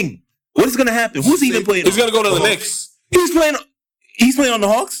 Nothing. What is gonna happen? Who's he even playing? He's on? gonna go to the Knicks. He's playing on the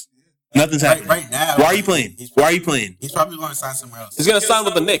Hawks. Nothing's happening. Right now. Why are you playing? Why are you playing? He's probably going to sign somewhere else. He's gonna sign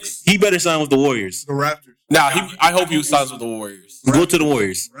with the Knicks. He better sign with the Warriors. The Raptors. Now, I hope he signs with the Warriors. Go to the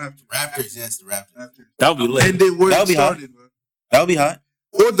Warriors. Raptors, yes, the Raptors. That would be lit. And then where That'll it be hot. started, man. That would be hot.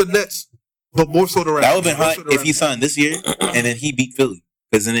 Or the Nets, but more so the Raptors. That would have been More hot so the if he Raptors. signed this year and then he beat Philly,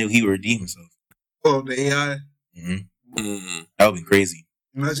 because then he would redeem himself. Oh, the AI. That would be crazy.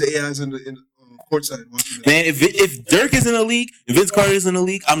 Imagine AI's in the courtside watching that. Man, if Dirk is in the league, if Vince Carter is in the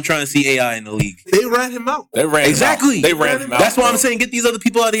league, I'm trying to see AI in the league. They ran him out. They ran Exactly. Him out. They ran him out. That's why I'm bro. saying get these other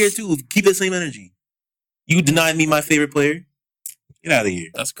people out of here too. Keep the same energy. You denied me my favorite player. Get out of here.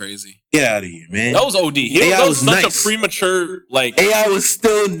 That's crazy. Get out of here, man. That was OD. AI That was was such nice. a premature like. AI was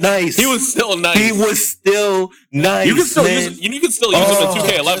still nice. He was still nice. He was still nice. You can still man. use. You can still use him in Just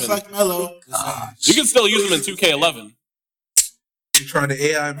 2K11. like Melo. You can still use him in 2K11. You're trying to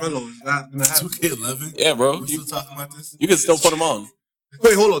AI Melo. It's not gonna happen. 2K11. Yeah, bro. We still talking about this? You can still put them on.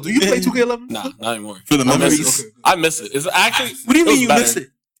 Wait, hold on. Do you play 2K11? Nah, not anymore. For the I miss memories. it. I miss it. It's actually. What do you it was mean you better. miss it?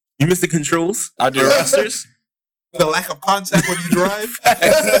 You miss the controls? I do. The rosters? The lack of contact when you drive.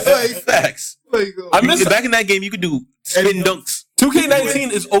 Facts. I miss it. Back in that game, you could do spin dunks.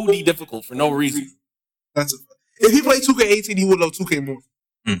 2K19 is OD difficult for no reason. That's if he played 2K18, he would love 2K more.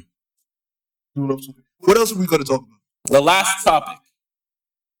 He would love 2K. What else are we going to talk about? The last topic.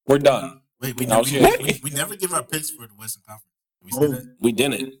 We're done. Wait, No, we never give our picks for the Western Conference. We said that? We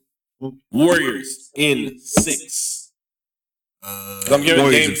didn't. Warriors in 6. I'm giving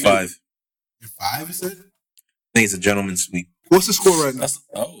Warriors game in 5. In 5, you said? I think it's a gentleman's sweep. What's the score right now? That's,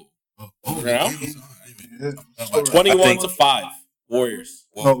 Oh, Yeah. the game is on. I didn't even- Yeah. Oh, 21 to 5. Warriors.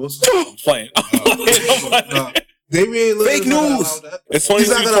 No, what's the I'm playing. I'm playing. Damian Lillard Fake is not news. allowed that. It's He's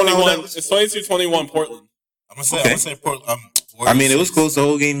not gonna allow 22-21. that. It's 22-21 Portland. I'm gonna say, Okay. Warriors I mean, it was 6. close the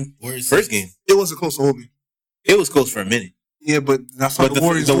whole game. Warriors First 6. game. It wasn't close to hold me. It was close for a minute. Yeah, but that's how But the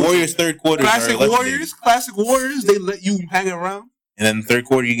Warriors. the do. Warriors' third quarter Classic Warriors. They let you hang around. And then the third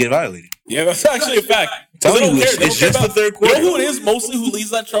quarter, you get violated. Yeah, that's actually a fact. Tell They don't you, care. They it's don't care just the about- third You quarter. know who it is mostly who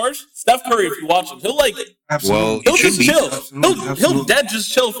leads that charge? Steph Curry, if you watch him. He'll like, Absolutely. Well, he'll it should just be. chill. Absolutely, He'll absolutely. dead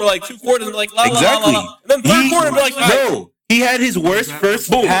just chill for like 2 quarters and be like, la, la, Exactly. la, la, la. And then third quarter, be like, No, he had his worst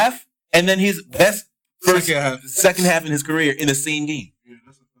first Boom. half and then his best second half in his career in the same game.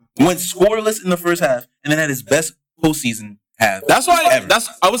 Went scoreless in the first half and then had his best postseason half. That's why. ever.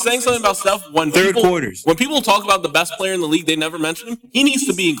 I was saying something about Steph when Third people, quarters. When people talk about the best player in the league, they never mention him. He needs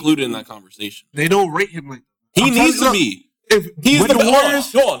to be included in that conversation. They don't rate him like that. He I'm telling needs you, to be. If He's when the the best.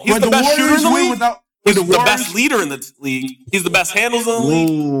 Warriors, Hold on. He's when the best shooter in Warriors the win league. without He's when the Warriors- best leader in the league. He's the best handles in the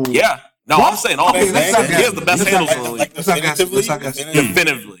league. Ooh. Yeah. No, What? I'm saying all Okay, of let's them. not He guess. has the best Let's handles not in the guess. league. Let's not guess. Definitively? Let's not guess.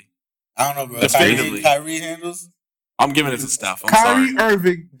 Definitively. I don't know, bro. Definitively. Kyrie handles. I'm giving it to Steph. I'm Kyrie sorry.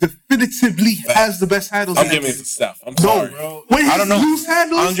 Irving definitively has the best handles. I'm in the giving it to league. Steph. I'm No, sorry. Bro. when I don't know. loose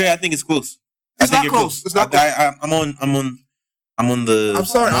handles, Andre, I think it's close. It's I think not you're close. It's not I'm on the. I'm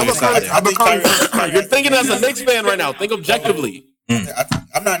sorry. I'm your a side Kyrie. there. I'm a Kyrie. You're thinking as a Knicks fan right now. Think objectively.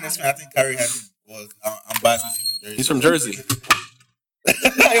 I'm not this man. I think Kyrie has. Well, I'm biased. He's from Jersey.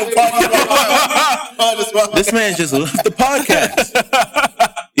 This man just left the podcast.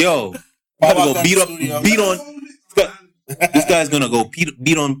 Yo, I'm gonna go beat on. This guy's gonna go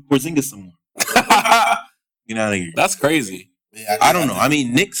beat on Porzingis some more. Get out of here. That's crazy. I don't know. I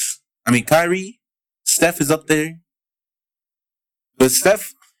mean, Kyrie, Steph is up there. But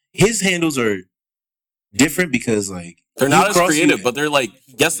Steph, his handles are different because, like, They're not he'll as cross creative, you, but they're like,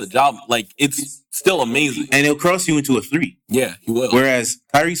 he gets the job. Like, it's still amazing. and he'll cross you into a 3. Yeah, he will. Whereas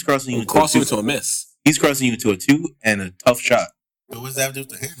Kyrie's crossing you He'll into cross a you 2. into a miss. He's crossing you into a 2 and a tough shot. But what's that have to do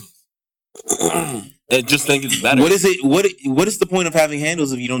with the handles? I just think it's better. What is it? What is the point of having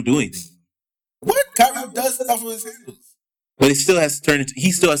handles if you don't do anything? What? Kyrie does stuff with his handles. But it still has to turn into.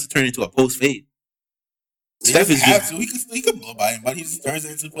 He still has to turn into a post fade. Steph He is doesn't have just. to. He can blow by him, but he just turns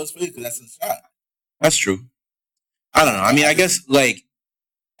it into a post fade because that's his shot. That's true. I don't know. I mean, I guess like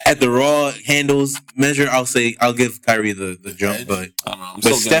at the raw handles measure, I'll give Kyrie the jump, but I don't know. I'm but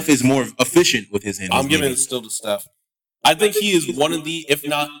still Steph giving, is more efficient with his handles. I'm giving maybe. it still to Steph. I think he is one of the, if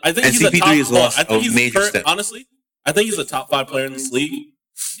not, I think And he's a CP3 top. has lost I think a he's major current, step. honestly, I think he's a top 5 player in this league.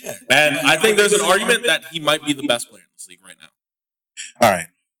 Yeah. And I think there's an argument that he might be the best player in this league right now. All right,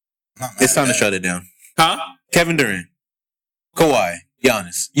 it's time to shut it down. Huh? Kevin Durant, Kawhi,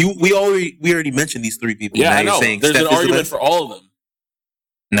 Giannis. We already mentioned these 3 people. Yeah, Now I you're know. saying There's Steph an is the argument best? for all of them.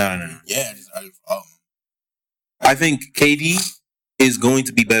 No. Yeah, just argue for all. I think KD is going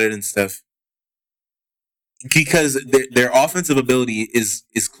to be better than Steph because their offensive ability is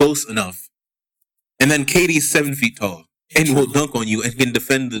close enough. And then KD's 7 feet tall and will dunk on you and can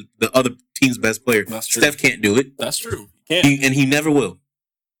defend the other team's best player. That's true. Steph can't do it, That's true. He can't. and he never will.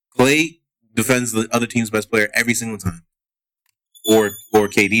 Clay defends the other team's best player every single time, or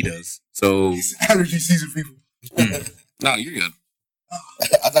KD does. So It's allergy season, people. No, you're good.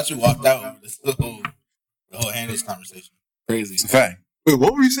 I thought you walked out over this the whole handles conversation. Crazy. it's a fact. Wait,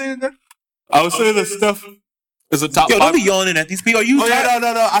 what were you saying there? I was saying that Steph is a top Yo, 5. don't be yawning at these people. Are you? Oh yeah,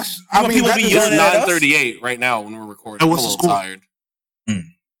 no. I mean, people that be is- yelling at us? 9:38 right now when we're recording. And I'm a what's the little score? tired.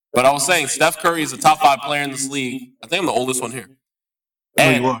 But I was saying Steph Curry is a top 5 player in this league. I think I'm the oldest one here. No,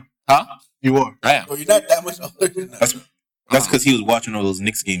 And, you are. huh? You are. I am. Bro, you're not that much older than that. That's because he was watching all those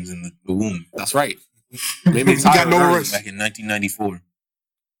Knicks games in the womb That's right. Made me You got tired no early. rest. back in 1994.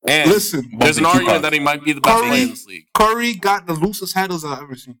 And Listen, there's an Bumping argument Tupac. that he might be the best Curry- player in this league. Curry got the loosest handles I've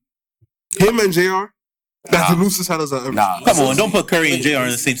ever seen. Him and JR got the loosest handles I've ever Nah. Come on, don't put Curry and JR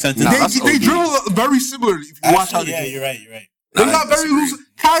in the same sentence. Nah, seen. that's They OD. dribble very similarly if you watch how Actually, they yeah, do. you're right. They got very loose.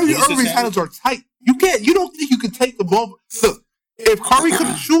 Kyrie Irving's handles are tight. You don't think you could take the ball? Look, if Curry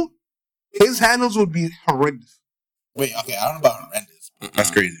couldn't shoot, his handles would be horrendous. Wait, okay, I don't know about horrendous.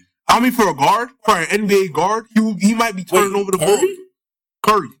 That's crazy. I mean, for an NBA guard, he might be turning over the ball.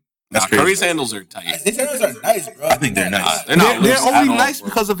 Curry. That's crazy. Curry's handles are tight. His handles are nice, bro. I think they're nice. They're only nice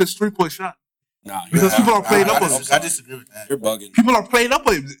because of his 3-point shot. Because people are playing up with him. I disagree with that. You're bugging. People are playing up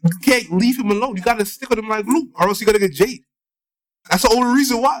with him. You can't leave him alone. You got to stick with him like glue, or else you're gonna get jaded. That's the only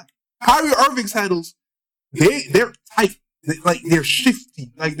reason why. Kyrie Irving's handles, they're tight. They're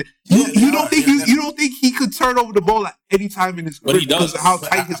shifty. Like you don't think he could turn over the ball at any time in his career because of how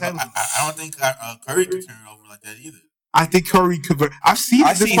tight his handles are. I don't think Curry can turn it over like that either. I think Curry could. I've seen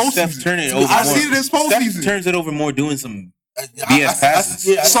it this postseason. Turn it over. I've seen it this postseason. Steph turns it over more doing some BS passes.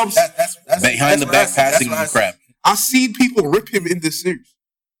 Behind the back passing and crap. I've seen people rip him in this series.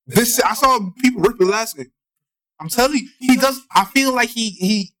 I saw people rip him last game. I'm telling you, he does. I feel like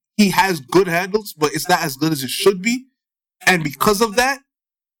he has good handles, but it's not as good as it should be. And because of that,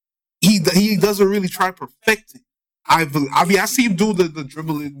 he doesn't really try to perfect it. I see him do the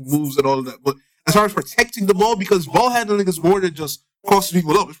dribbling moves and all of that, but as far as protecting the ball, because ball handling is more than just crossing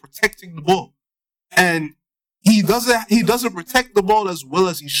people up, it's protecting the ball. And he doesn't protect the ball as well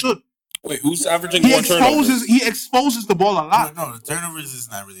as he should. Wait, who's averaging more turnovers? He exposes the ball a lot. No, the turnovers is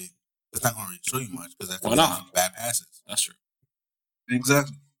not really. It's not going to show you much because why not? Bad passes. That's true.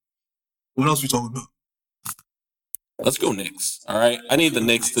 Exactly. What else are we talking about? Let's go Knicks. All right, I need the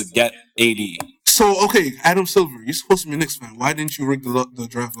Knicks to get AD. So okay, Adam Silver, you're supposed to be a Knicks fan. Why didn't you rig the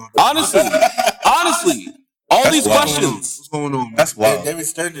draft lottery? Honestly, all these questions. What's going on? Man? That's wild. David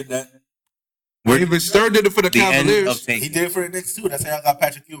Stern did that. David Stern did it for the Cavaliers. He did it for the Knicks too. That's how I got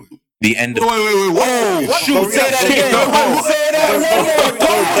Patrick Ewing. The end of. Wait. Whoa! Shoot! Say that again.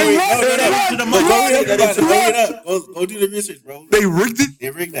 Go do the research, bro. They rigged it.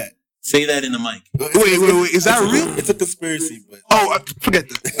 They rigged that. Say that in the mic. Wait. Is that real? It's a conspiracy, but forget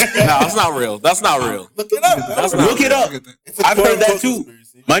that. No, that's not real. That's not real. Look it up. Look it up. I've heard that too.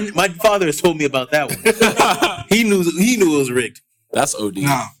 My father has told me about that one. He knew it was rigged. That's OD.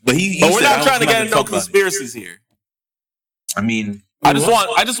 Nah. But we're not trying to get into no conspiracies here. I mean, I just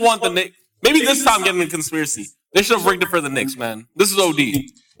want the Knicks. Maybe this time getting a conspiracy. They should have rigged it for the Knicks, man. This is OD.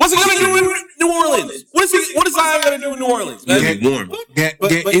 What's he gonna do in New Orleans? What is Zion gonna do in New Orleans, man? Get warm. Get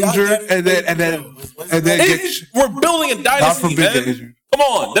injured and then we're building a dynasty, man. Come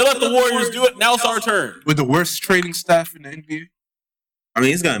on, they let the Warriors do it. Now it's our turn. With the worst training staff in the NBA. I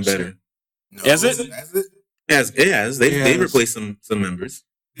mean, it's gotten better. No, Is it? It has. They've replaced some members.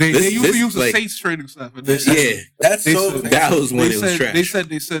 They used to use the Saints training staff. And that was when it was trash.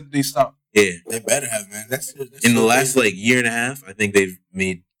 They said they stopped. Yeah, they better have, man. That's in the last year and a half. I think they've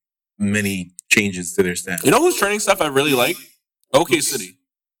made many changes to their staff. You know whose training staff I really like? OK City.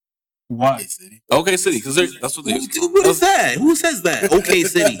 Why? OK City, because that's what they use. What is that? Who says that? OK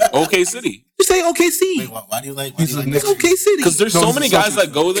City. OK City. Just say OKC. Wait, why do you like? OK City. Because there's so many guys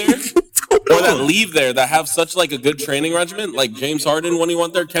that go there or that leave there that have such a good training regimen. Like James Harden when he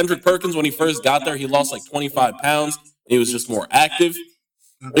went there, Kendrick Perkins when he first got there, he lost 25 pounds. He was just more active.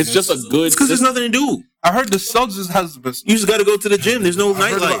 It's just a good. Because there's nothing to do. I heard the Suns has the best. You just got to go to the gym. There's no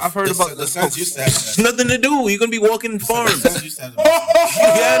nightlife. I've heard about the Suns used to have that. There's nothing to do. You're gonna be walking farms. Get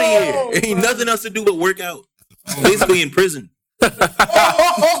out of here. Ain't nothing else to do but work out. Basically in prison. If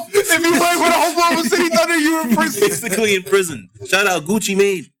you play with Oklahoma City Thunder, you're in prison. Basically in prison. Shout out Gucci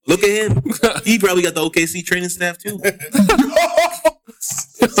Mane. Look at him. He probably got the OKC training staff too.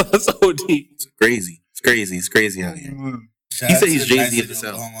 That's OD. It's crazy. It's crazy out here. He said he's Jay-Z of the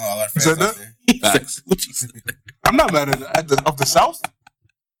South. Said that? I'm not mad at that. Of the South?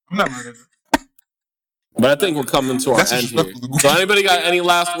 I'm not mad at that. But I think we're coming to our end here. So anybody got any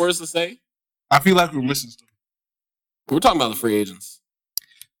last words to say? I feel like we're missing stuff. We're talking about the free agents.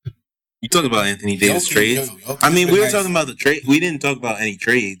 You talking about Anthony Davis trades? I mean, we were talking about the trade. We didn't talk about any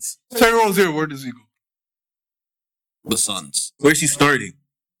trades. Terry Rozier, where does he go? The Suns. Where's he starting?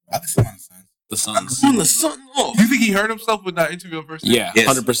 I can see the Suns. On the Suns. Oh. Do you think he hurt himself with that interview first? Yeah,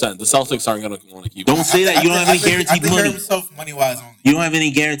 100%. The Celtics aren't going to want to keep him. Don't say that. You don't have any guaranteed money. He himself money-wise only. You don't have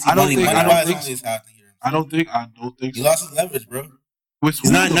any guaranteed money. I don't think so. He lost his leverage, bro.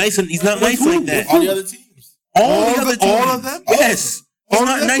 He's not nice like that. All the other teams. All of them? Yes. He's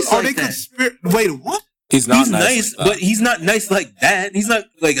not nice like that. Wait, what? He's not nice, but he's not nice like that. He's not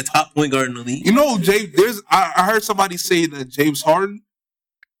like a top point guard in the league. You know, I heard somebody say that James Harden,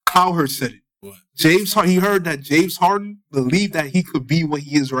 Cowherd said it. What? He heard that James Harden believed that he could be what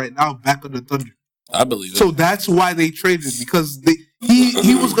he is right now back on the Thunder. I believe it. So that's why they traded, because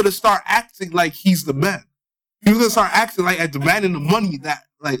he was going to start acting like he's the man. He was gonna start acting like and demanding the money that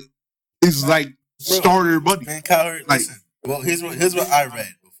like is like starter money. Man, Cowherd, like, listen. Well, here's what I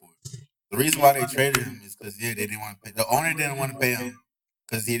read before. The reason why they traded him is because they didn't want to pay. The owner didn't want to pay him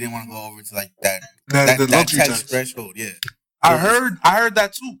because he didn't want to go over to like that tax threshold. Yeah, I heard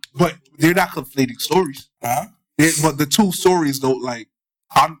that too, but they're not conflating stories. Huh? But the two stories don't like.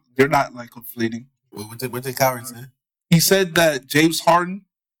 They're not like conflating. What did Cowherd say? He said that James Harden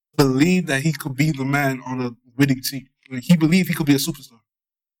believed that he could be the man on a winning team. Like, he believed he could be a superstar.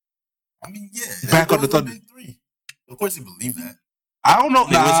 I mean, yeah. Back on the Thunder. Of course, he believed that. I don't know.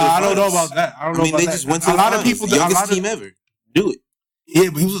 I don't know about that. I don't know about they that. just went to a lot of people. The youngest team ever. Do it. Yeah,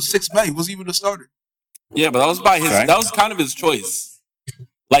 but he was a sixth man. He wasn't even a starter. Yeah, but that was by his. That was kind of his choice.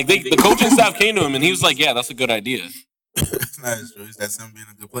 Like the coaching staff came to him and he was like, "Yeah, that's a good idea." That's not his choice. That's him being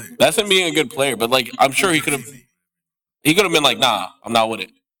a good player. That's him being a good player. But like, I'm sure he could have. He could have been like, "Nah, I'm not with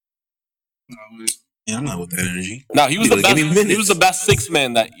it." Yeah, I'm not with that energy. No, he was the best. He was the best sixth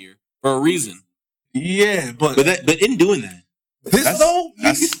man that year for a reason. Yeah, but in doing that,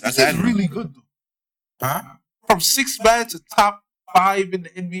 that's really good though. Huh? From sixth man to top 5 in the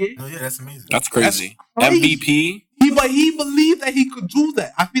NBA. Oh yeah, that's amazing. That's crazy. MVP. But he believed that he could do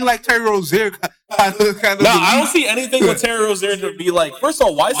that. I feel like Terry Rozier kind of. No, I don't see anything with Terry Rozier to be like. First of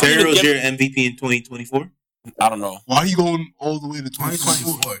all, why is Terry Rozier MVP in 2024? I don't know. Why are you going all the way to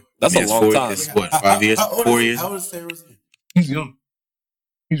 2024? That's a long time. It's what, 5 years, 4 years? How old is Terry Rozier? He's young.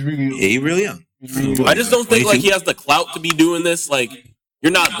 He's really young. Yeah, he's really young. I just don't think like he has the clout to be doing this. Like,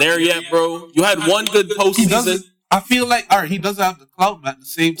 you're not there yet, bro. You had one good postseason. I feel like, all right, he doesn't have the clout, but at the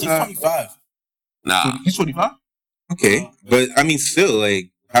same time, he's 25. Nah, he's 25. Okay, but I mean, still,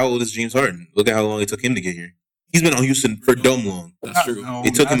 like, how old is James Harden? Look at how long it took him to get here. He's been on Houston for dumb long. That's true.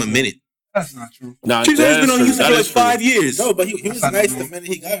 It took him a minute. That's not true. Nah, James Harden's been on Houston for like 5 years. No, but he was nice the minute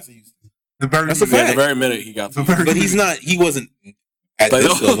he got to Houston. That's a fact. The very minute he got to But he's not. He wasn't at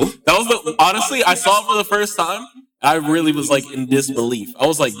this level. That was honestly, I saw it for the first time. I really was like in disbelief. I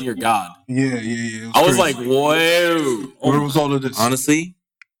was like, "Dear God." Yeah. I was like, "Whoa." Where was all of this? Honestly,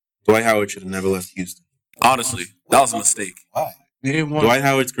 Dwight Howard should have never left Houston. Honestly, that was a mistake. Why? Dwight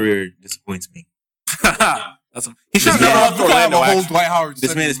Howard's career disappoints me. He should have never left Orlando. Dwight Howard.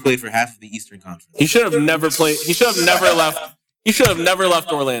 This man has played for half of the Eastern Conference. He should have never played. He should have never left. He should have never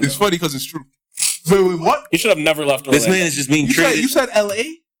left Orlando. It's funny because it's true. Wait, what? He should have never left Orlando. This man is just being traded. You said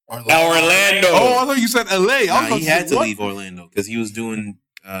L.A.? Orlando. Oh, I thought you said L.A. Nah, he had to leave Orlando because he was doing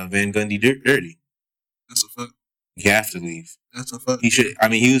Van Gundy dirty. That's a fact. You have to leave. That's a fact. He should. I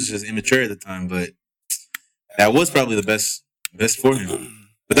mean, he was just immature at the time, but that was probably the best for him.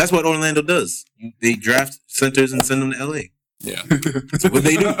 But that's what Orlando does. They draft centers and send them to L.A. Yeah, that's what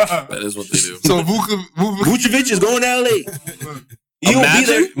they do. That is what they do. So Vucevic is going to L.A. You won't be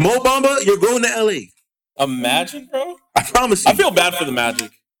there. Mo Bamba, you're going to L.A. Imagine, bro. I promise you. I feel bad for the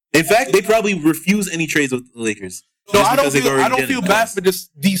Magic. In fact, they probably refuse any trades with the Lakers. No, I don't feel bad for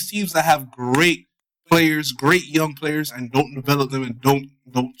these teams that have great players, great young players, and don't develop them and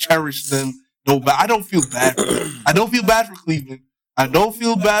don't cherish them. I don't feel bad for them. I don't feel bad for Cleveland. I don't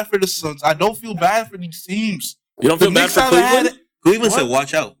feel bad for the Suns. I don't feel bad for these teams. You don't feel bad for Cleveland? Cleveland said,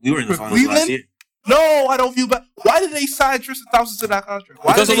 "Watch out. We were in the finals last year." No, I don't feel bad. Why did they sign Tristan Thompson to that contract?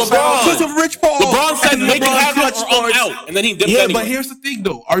 Because of LeBron. Because of Rich Paul. LeBron said, "Make it happen or I'm out," and then he dipped anyway. But here's the thing,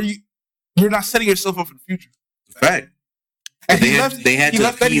 though. You're not setting yourself up for the future. Fact. And they had to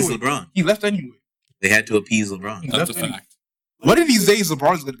appease LeBron. He left anyway. They had to appease LeBron. That's a fact. One of these days,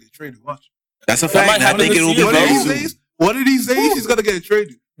 LeBron's going to get traded. Watch. That's a fact. I think it will be one of these days, he's going to get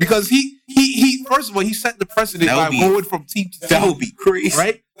traded. Because he first of all, he set the precedent by going from team to team. That would be crazy.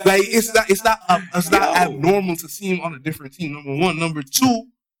 Right? Like, it's not abnormal to see him on a different team, number one. Number two,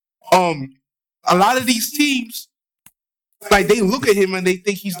 a lot of these teams, like, they look at him and they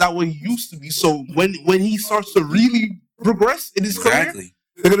think he's not what he used to be. So when he starts to really progress in his career,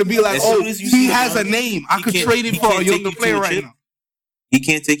 they're gonna be like, "Oh, he has a name. I could trade him for a younger player right now." He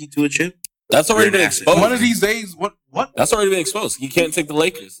can't take you to a chip. That's already been exposed. One of these days, what? That's already been exposed. He can't take the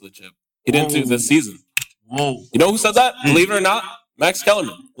Lakers to the chip. He didn't do this season. Whoa! You know who said that? Believe it or not, Max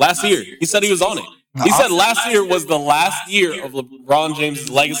Kellerman. Last year, he said he was on it. He said last year was the last year of LeBron James'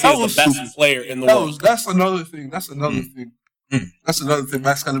 legacy as the best player in the world. That's another thing. That's another thing. Max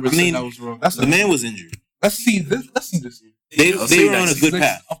Kellerman said that was wrong. The man was injured. Let's see this year. They were on a good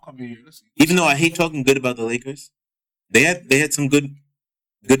path. Even though I hate talking good about the Lakers, they had some good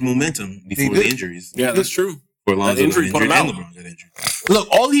momentum before the injuries. Yeah, that's true. For Lonzo got injured and LeBron got injured. Look,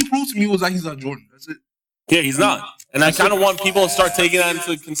 all he proved to me was that he's not Jordan. That's it. Yeah, he's not. And I kind of want people to start taking that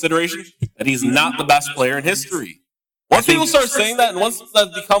into consideration, that he's not the best player in history. Once people start saying that, and once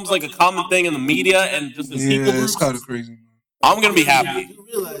that becomes like a common thing in the media and just in people groups, it's kind of crazy. I'm gonna be happy. You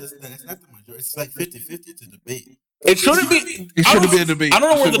realize that it's not the majority. It's like 50-50 to debate. It shouldn't be. It shouldn't be a debate. I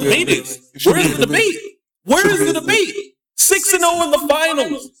don't know where the debate is. Where is the debate? Where is the debate? 6-0 in the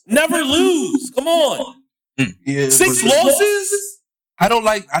finals. Never lose. Come on. Yeah, 6 losses. I don't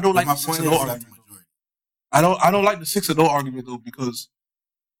like the My 6-0 point is not the argument. majority. I don't like the 6-0 argument though, because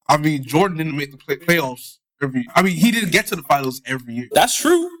I mean Jordan didn't make the playoffs he didn't get to the finals every year. That's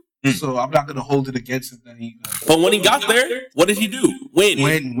true. So I'm not gonna hold it against him that he But when he got there, what did he do? Win.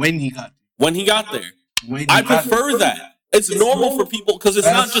 when he got When he got there. when he I got prefer that. It's normal for people because it's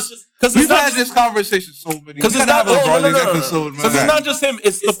not just because we've had this conversation so many. Because it's not episode, because it's not just him.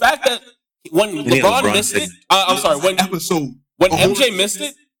 It's the fact that when LeBron missed it. I'm sorry. When MJ missed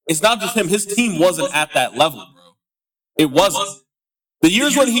it, it's not just him. His team wasn't at that level, bro. It wasn't. The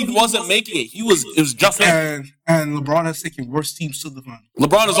years when he wasn't making it, it was just him. And LeBron has taken worse teams to the finals.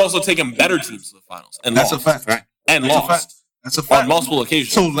 LeBron has also taken better teams to the finals and That's lost. a fact. Right. And That's lost a fact. That's a fact. on multiple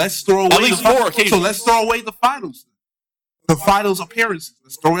occasions. So let's throw away At least 4 occasions. So let's throw away the finals. The finals appearances.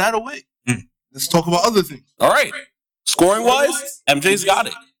 Let's throw that away. Let's talk about other things. All right. Scoring wise, MJ's got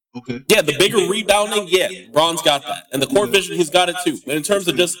it. Okay. Yeah, the bigger rebounding, yeah, LeBron's got that. And the court vision, he's got it too. But in terms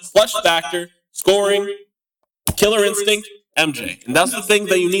of just clutch factor, scoring, killer instinct, MJ. And that's the thing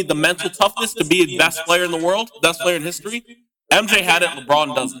that you need, the mental toughness to be the best player in the world, best player in history. MJ had it,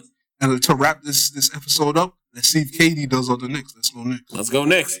 LeBron doesn't. And to wrap this episode up, let's see if KD does on the Knicks. Let's go Knicks. Let's go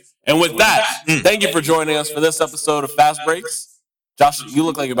Knicks. And with that, thank you for joining us for this episode of Fast Breaks. Josh, you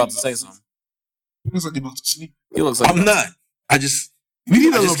look like you're about to say something. Looks like you're about to sleep. He looks like I'm not. I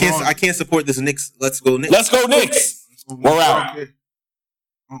LeBron. can't support this Knicks. Let's go Knicks. Let's go Knicks. We're out. I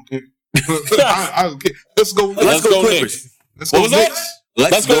don't care. I don't care. Let's go. Let's go Clippers. Knicks. Let's What go was that?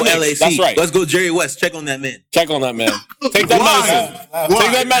 Knicks. Let's go Knicks. LAC. That's right. Let's go Jerry West. Check on that man. Check on that man. Take that medicine. Why?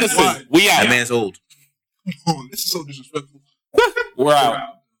 Take that medicine. Why? We That out. man's old. Oh, this is so disrespectful. We're out.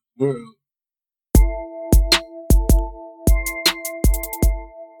 We're out.